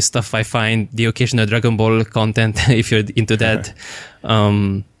 funny stuff I find, the occasional Dragon Ball content if you're into that.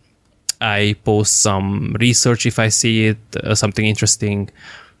 I post some research if I see it, something interesting.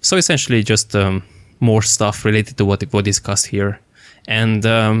 So essentially just more stuff related to what we discussed here. And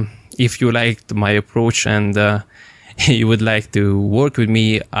if you liked my approach and you would like to work with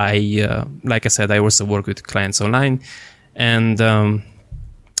me, like I said, I also work with clients online. And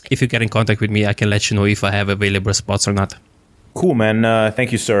if you get in contact with me, I can let you know if I have available spots or not. Cool, man.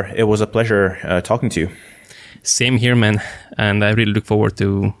 Thank you, sir. It was a pleasure talking to you. Same here, man. And I really look forward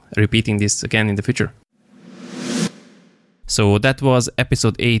to repeating this again in the future. So that was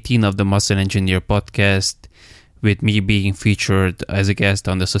episode 18 of the Muscle Engineer podcast, with me being featured as a guest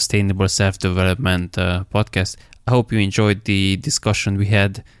on the Sustainable Self-Development podcast. I hope you enjoyed the discussion we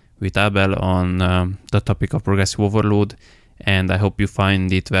had with Abel on the topic of progressive overload. and I hope you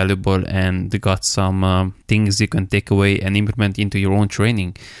find it valuable and got some things you can take away and implement into your own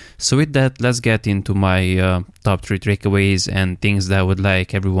training. So with that, let's get into my top 3 takeaways and things that I would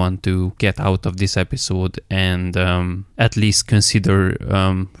like everyone to get out of this episode and at least consider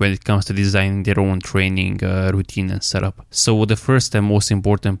when it comes to designing their own training routine and setup. So the first and most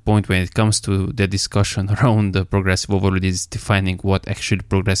important point when it comes to the discussion around the progressive overload is defining what actually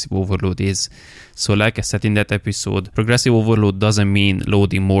progressive overload is. So like I said in that episode, progressive overload doesn't mean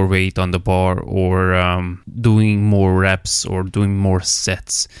loading more weight on the bar or doing more reps or doing more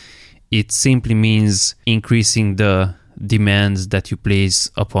sets. It simply means increasing the demands that you place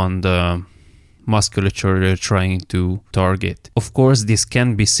upon the musculature you're trying to target. Of course, this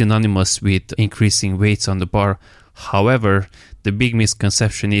can be synonymous with increasing weights on the bar. However, the big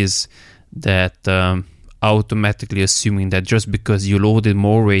misconception is that automatically assuming that just because you loaded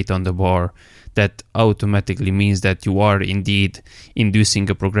more weight on the bar, that automatically means that you are indeed inducing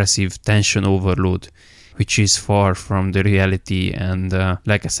a progressive tension overload, which is far from the reality. And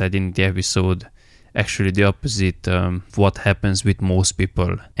like I said in the episode, actually the opposite what happens with most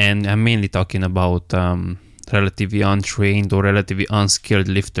people. And I'm mainly talking about relatively untrained or relatively unskilled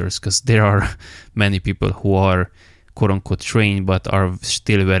lifters, because there are many people who are quote-unquote trained but are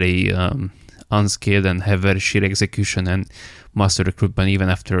still very unskilled and have very shit execution and muscle recruitment even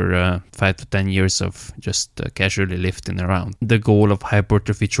after 5 to 10 years of just casually lifting around. The goal of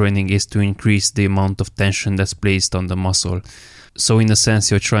hypertrophy training is to increase the amount of tension that's placed on the muscle. So in a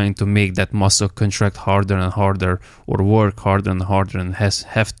sense, you're trying to make that muscle contract harder and harder or work harder and harder, and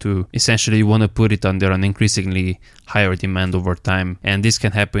have to essentially you want to put it under an increasingly higher demand over time. And this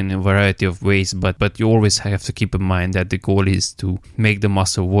can happen in a variety of ways, but you always have to keep in mind that the goal is to make the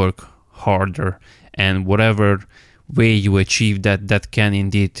muscle work harder, and whatever way you achieve that can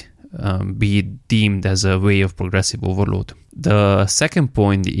indeed be deemed as a way of progressive overload. The second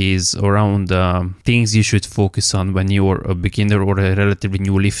point is around things you should focus on when you're a beginner or a relatively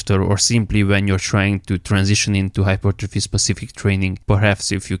new lifter, or simply when you're trying to transition into hypertrophy specific training.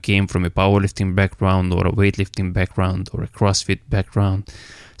 Perhaps if you came from a powerlifting background or a weightlifting background or a CrossFit background,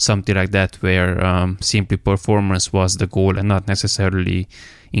 something like that, where simply performance was the goal and not necessarily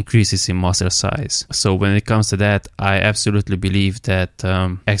increases in muscle size. So when it comes to that, I absolutely believe that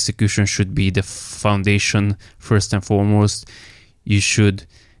execution should be the foundation first and foremost. You should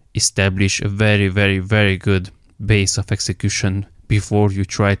establish a very, very, very good base of execution before you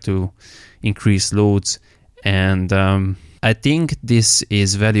try to increase loads. And I think this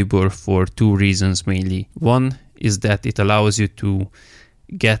is valuable for 2 reasons mainly. One is that it allows you to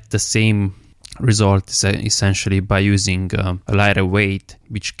get the same result essentially by using a lighter weight,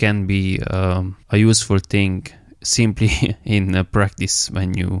 which can be a useful thing simply in practice.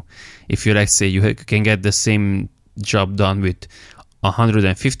 If you let's say you can get the same job done with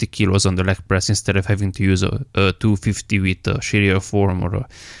 150 kilos on the leg press instead of having to use a 250 with a shear form or a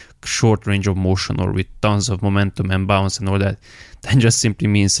short range of motion or with tons of momentum and bounce and all that, then just simply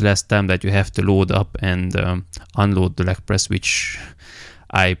means less time that you have to load up and unload the leg press, which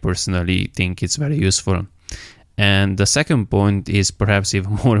I personally think it's very useful. And the second point is perhaps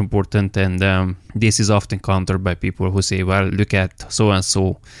even more important, and this is often countered by people who say, well, look at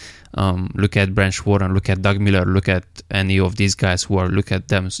so-and-so, look at Branch Warren, look at Doug Miller, look at any of these guys look at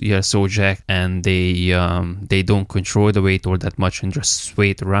them, you're so jacked, and they don't control the weight all that much and just sway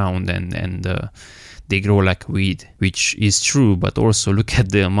it around and they grow like weed, which is true, but also look at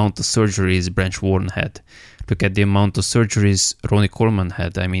the amount of surgeries Branch Warren had. Look at the amount of surgeries Ronnie Coleman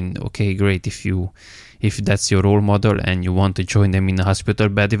had. I mean, okay, great. If that's your role model and you want to join them in a hospital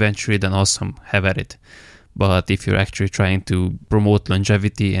bed eventually, then awesome, have at it. But if you're actually trying to promote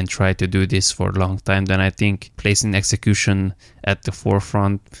longevity and try to do this for a long time, then I think placing execution at the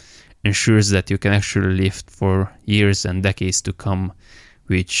forefront ensures that you can actually lift for years and decades to come,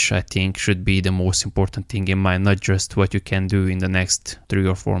 which I think should be the most important thing in mind, not just what you can do in the next 3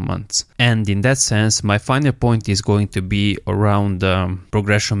 or 4 months. And in that sense, my final point is going to be around the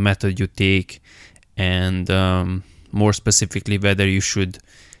progression method you take, and more specifically whether you should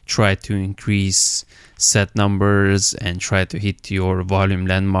try to increase set numbers and try to hit your volume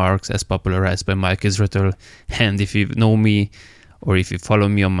landmarks as popularized by Mike Israel. And if you know me or if you follow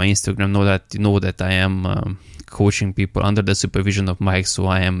me on my Instagram, know that I am coaching people under the supervision of Mike, so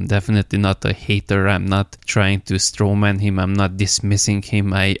I am definitely not a hater. I'm not trying to strawman him. I'm not dismissing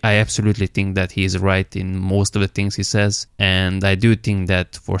him. I absolutely think that he is right in most of the things he says, and I do think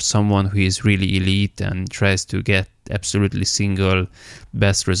that for someone who is really elite and tries to get absolutely single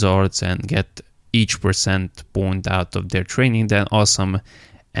best results and get each percent point out of their training, then awesome.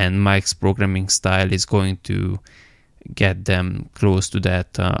 And Mike's programming style is going to get them close to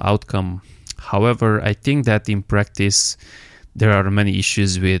that outcome. However, I think that in practice, there are many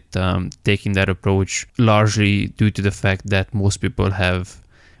issues with taking that approach, largely due to the fact that most people have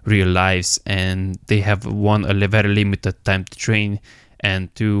real lives and they have a very limited time to train,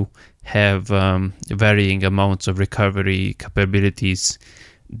 and two, have varying amounts of recovery capabilities,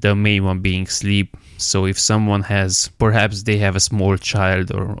 the main one being sleep. So if someone perhaps they have a small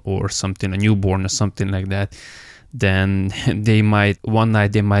child or something, a newborn or something like that, then one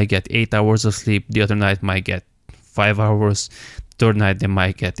night they might get 8 hours of sleep, the other night might get 5 hours, third night they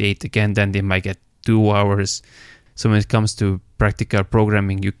might get 8 again, then they might get 2 hours. So when it comes to practical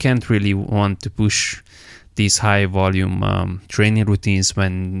programming, you can't really want to push these high volume training routines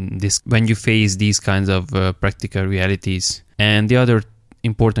when you face these kinds of practical realities. And the other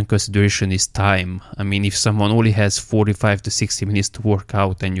important consideration is time. I mean, if someone only has 45 to 60 minutes to work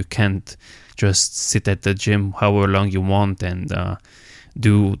out and you can't just sit at the gym however long you want and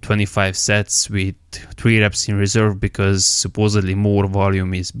do 25 sets with 3 reps in reserve because supposedly more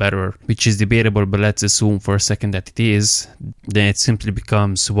volume is better, which is debatable, but let's assume for a second that it is, then it simply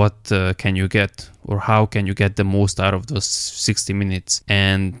becomes what can you get, or how can you get the most out of those 60 minutes.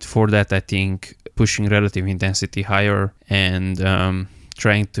 And for that, I think pushing relative intensity higher and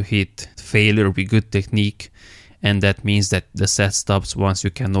trying to hit failure with good technique, and that means that the set stops once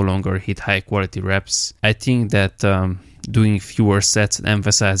you can no longer hit high quality reps. I think that doing fewer sets and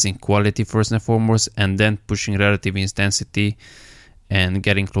emphasizing quality first and foremost, and then pushing relative intensity and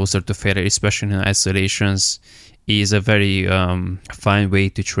getting closer to failure, especially in isolations, is a very fine way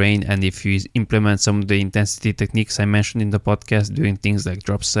to train. And if you implement some of the intensity techniques I mentioned in the podcast, doing things like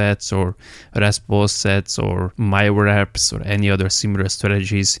drop sets or rest pause sets or myo reps or any other similar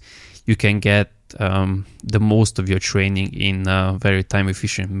strategies, you can get the most of your training in a very time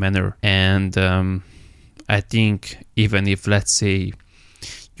efficient manner. And I think even if, let's say,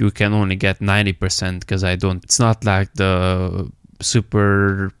 you can only get 90%, because it's not like the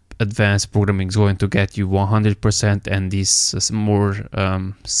super advanced programming is going to get you 100%, and this more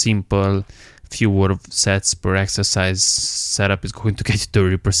simple, fewer sets per exercise setup is going to get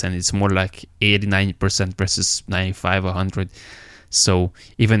you 30%. It's more like 80-90% versus 95, 100. So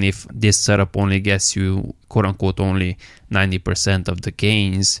even if this setup only gets you, quote unquote, only 90% of the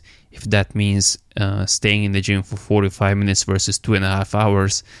gains, if that means staying in the gym for 45 minutes versus 2.5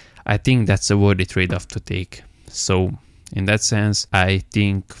 hours, I think that's a worthy trade-off to take. So in that sense, I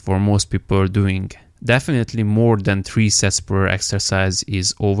think for most people, doing definitely more than 3 sets per exercise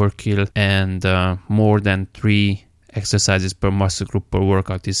is overkill, and more than 3 exercises per muscle group per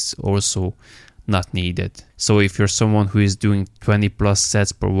workout is also not needed. So if you're someone who is doing 20 plus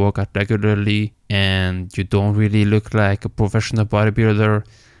sets per workout regularly and you don't really look like a professional bodybuilder,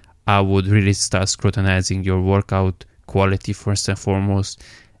 I would really start scrutinizing your workout quality first and foremost,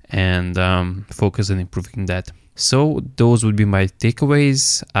 and focus on improving that. So those would be my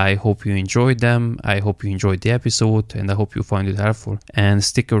takeaways. I hope you enjoyed them. I hope you enjoyed the episode, and I hope you find it helpful. And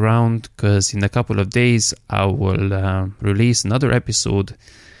stick around, because in a couple of days I will release another episode,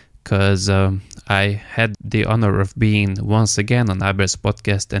 because I had the honor of being once again on Albert's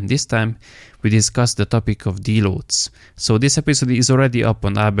podcast, and this time we discussed the topic of deloads. So this episode is already up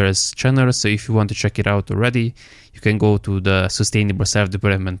on Albert's channel, so if you want to check it out already, you can go to the Sustainable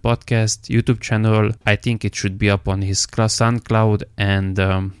Self-Development Podcast YouTube channel. I think it should be up on his SoundCloud and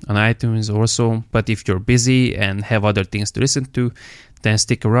on iTunes also. But if you're busy and have other things to listen to, then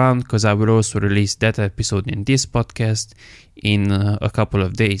stick around, because I will also release that episode in this podcast in a couple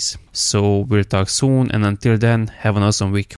of days. So we'll talk soon, and until then, have an awesome week.